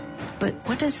you. But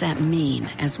what does that mean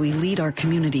as we lead our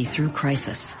community through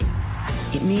crisis?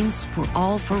 It means we're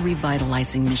all for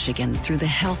revitalizing Michigan through the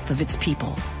health of its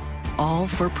people. All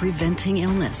for preventing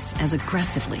illness as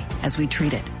aggressively as we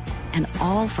treat it. And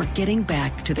all for getting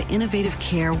back to the innovative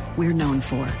care we're known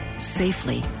for,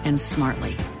 safely and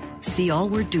smartly. See all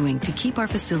we're doing to keep our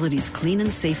facilities clean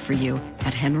and safe for you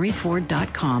at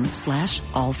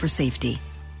henryford.com/all-for-safety.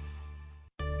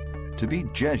 To be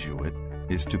Jesuit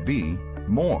is to be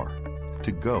more,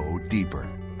 to go deeper.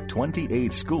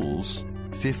 28 schools,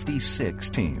 56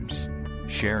 teams,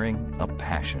 sharing a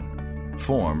passion.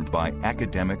 Formed by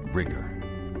academic rigor,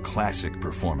 classic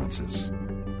performances,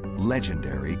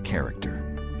 legendary character,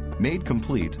 made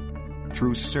complete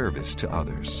through service to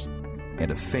others, and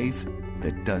a faith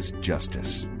that does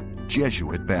justice.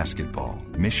 Jesuit basketball,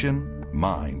 mission,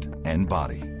 mind, and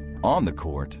body, on the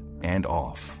court and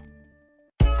off.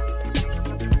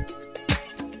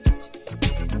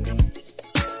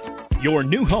 Your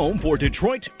new home for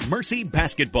Detroit Mercy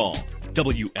basketball.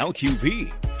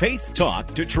 WLQV, Faith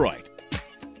Talk Detroit.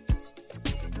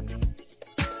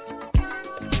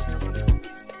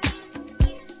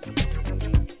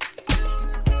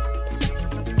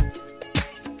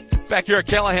 Back here at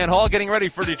Callahan Hall, getting ready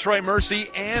for Detroit Mercy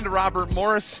and Robert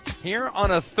Morris here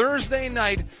on a Thursday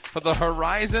night for the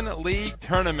Horizon League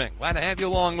Tournament. Glad to have you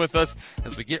along with us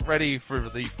as we get ready for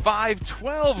the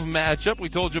 5-12 matchup. We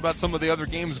told you about some of the other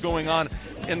games going on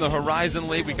in the Horizon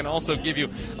League. We can also give you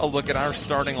a look at our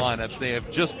starting lineups. They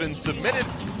have just been submitted,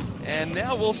 and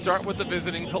now we'll start with the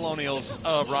visiting Colonials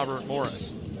of Robert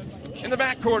Morris. In the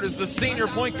backcourt is the senior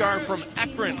point guard from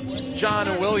Akron,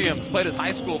 John Williams. Played his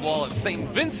high school ball at St.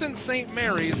 Vincent St.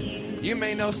 Mary's. You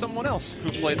may know someone else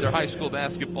who played their high school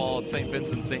basketball at St.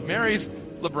 Vincent St. Mary's,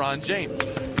 LeBron James.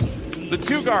 The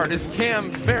two guard is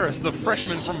Cam Ferris, the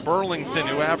freshman from Burlington,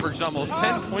 who averaged almost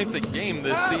 10 points a game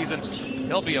this season.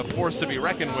 He'll be a force to be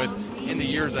reckoned with in the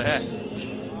years ahead.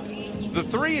 The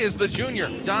three is the junior,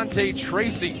 Dante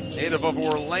Tracy, native of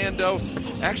Orlando.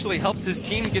 Actually helped his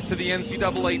team get to the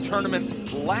NCAA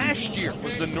tournament last year.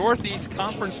 Was the Northeast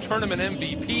Conference Tournament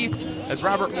MVP as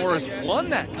Robert Morris won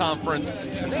that conference.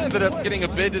 And they ended up getting a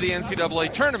bid to the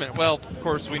NCAA tournament. Well, of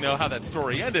course, we know how that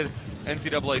story ended.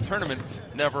 NCAA tournament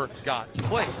never got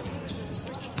played.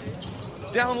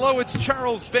 Down low, it's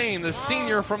Charles Bain, the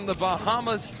senior from the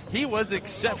Bahamas. He was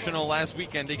exceptional last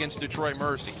weekend against Detroit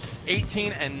Mercy.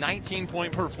 18 and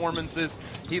 19-point performances.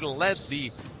 He led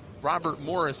the Robert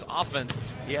Morris offense.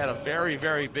 He had a very,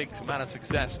 very big amount of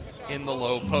success in the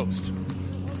low post.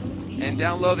 And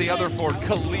down low, the other forward,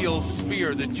 Khalil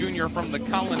Spear, the junior from the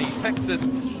Colony, Texas,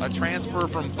 a transfer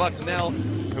from Bucknell,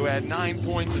 who had 9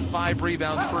 points and 5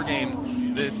 rebounds per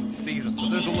game this season. So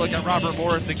there's a look at Robert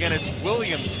Morris. Again, it's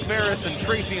Williams, Ferris, and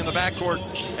Tracy in the backcourt,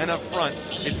 and up front,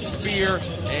 it's Spear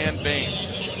and Bain.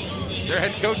 Their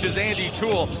head coach is Andy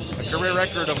Toole, a career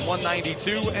record of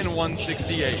 192 and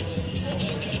 168.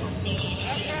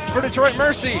 For Detroit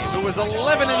Mercy, who was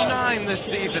 11-9 this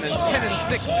season and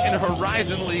 10-6 in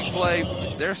Horizon League play,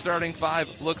 their starting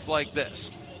five looks like this.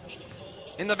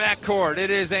 In the backcourt, it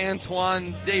is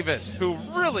Antoine Davis, who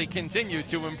really continued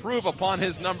to improve upon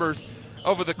his numbers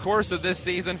over the course of this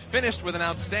season, finished with an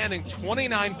outstanding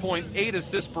 29.8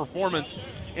 assist performance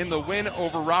in the win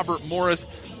over Robert Morris.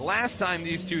 Last time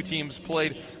these two teams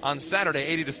played on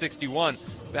Saturday, 80-61,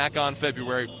 back on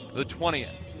February the 20th.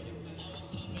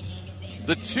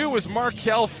 The two is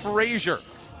Markel Frazier.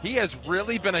 He has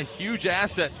really been a huge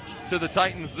asset to the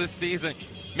Titans this season,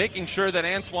 making sure that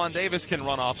Antoine Davis can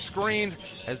run off screens,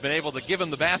 has been able to give him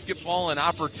the basketball in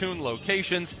opportune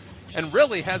locations, and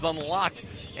really has unlocked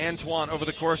Antoine over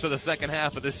the course of the second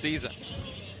half of this season.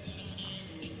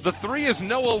 The three is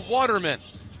Noah Waterman.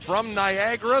 From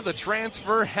Niagara, the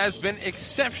transfer has been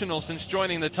exceptional since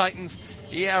joining the Titans.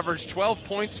 He averaged 12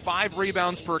 points, 5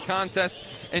 rebounds per contest,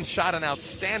 and shot an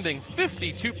outstanding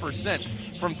 52%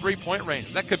 from three-point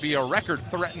range. That could be a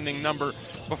record-threatening number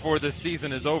before this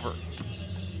season is over.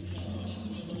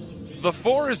 The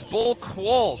four is Bull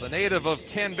Quoll, the native of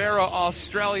Canberra,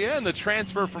 Australia, and the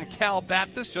transfer from Cal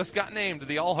Baptist just got named to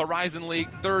the All-Horizon League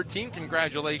third team.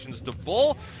 Congratulations to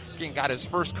Bull. He got his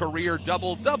first career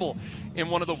double-double in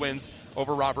one of the wins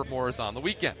over Robert Morris on the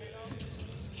weekend.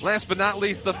 Last but not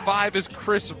least, the five is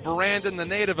Chris Brandon, the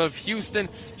native of Houston,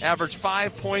 averaged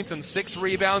 5 points and 6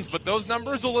 rebounds, but those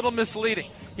numbers a little misleading.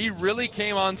 He really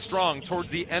came on strong towards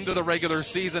the end of the regular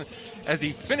season as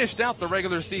he finished out the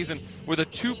regular season with a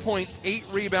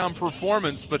 2.8 rebound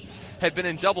performance, but had been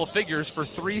in double figures for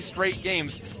 3 straight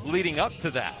games leading up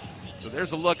to that. So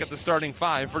there's a look at the starting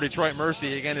five for Detroit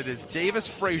Mercy. Again, it is Davis,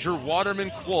 Frazier,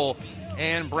 Waterman, Quoll,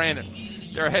 and Brandon.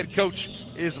 Their head coach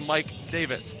is Mike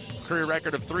Davis. Career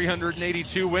record of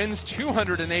 382 wins,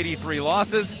 283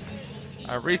 losses.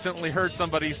 I recently heard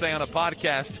somebody say on a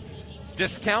podcast,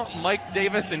 discount Mike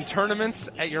Davis in tournaments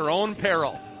at your own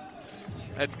peril.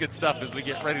 That's good stuff as we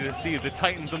get ready to see the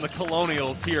Titans and the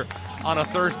Colonials here on a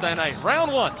Thursday night.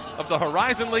 Round one of the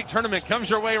Horizon League tournament comes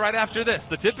your way right after this.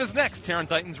 The tip is next here on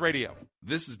Titans Radio.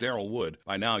 This is Daryl Wood.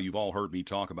 By now, you've all heard me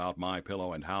talk about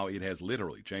MyPillow and how it has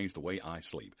literally changed the way I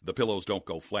sleep. The pillows don't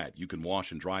go flat. You can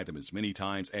wash and dry them as many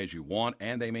times as you want,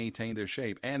 and they maintain their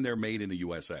shape, and they're made in the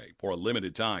USA. For a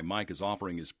limited time, Mike is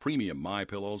offering his premium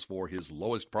MyPillows for his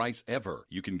lowest price ever.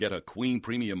 You can get a Queen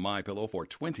Premium MyPillow for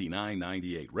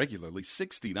 $29.98, regularly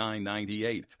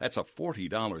 $69.98. That's a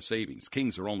 $40 savings.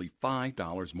 Kings are only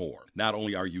 $5 more. Not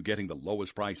only are you getting the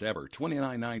lowest price ever,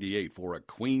 $29.98 for a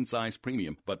queen-size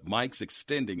premium, but Mike's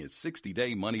extending its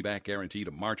 60-day money-back guarantee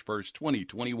to March 1st,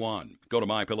 2021. Go to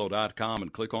MyPillow.com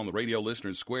and click on the Radio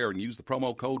Listeners Square and use the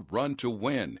promo code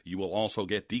RUN2WIN. You will also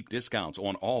get deep discounts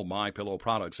on all MyPillow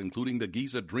products, including the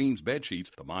Giza Dreams bed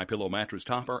sheets, the MyPillow mattress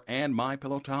topper, and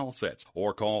MyPillow towel sets.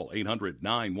 Or call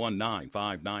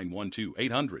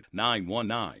 800-919-5912,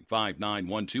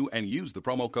 800-919-5912, and use the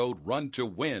promo code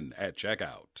RUN2WIN at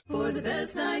checkout. For the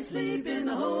best night's sleep in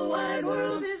the whole wide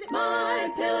world, visit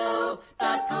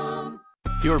MyPillow.com.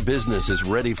 Your business is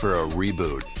ready for a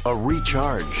reboot, a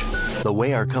recharge. The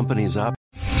way our companies operate.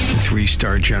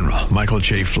 3-star General Michael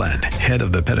J. Flynn, head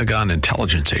of the Pentagon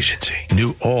Intelligence Agency,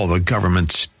 knew all the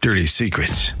government's dirty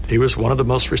secrets. He was one of the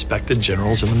most respected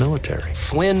generals in the military.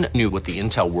 Flynn knew what the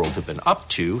intel world had been up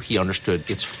to. He understood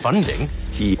its funding.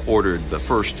 He ordered the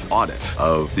first audit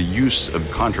of the use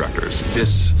of contractors.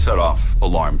 This set off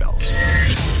alarm bells.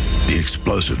 The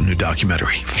explosive new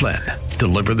documentary, Flynn,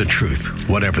 Deliver the Truth,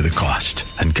 Whatever the Cost,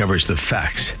 uncovers the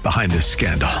facts behind this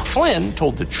scandal. Flynn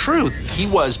told the truth. He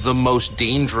was the most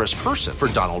dangerous person for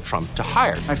Donald Trump to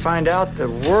hire. I find out the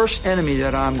worst enemy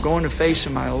that I'm going to face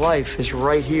in my life is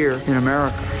right here in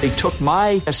America. They took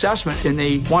my assessment and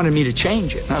they wanted me to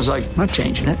change it. And I was like, I'm not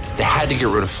changing it. They had to get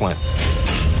rid of Flynn.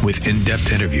 With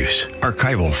in-depth interviews,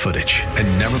 archival footage,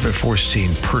 and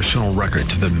never-before-seen personal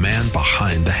records of the man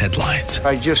behind the headlines.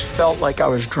 I just felt like I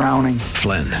was drowning.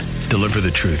 Flynn, Deliver the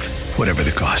Truth, Whatever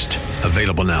the Cost.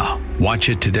 Available now. Watch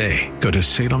it today. Go to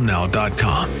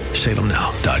salemnow.com.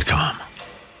 salemnow.com.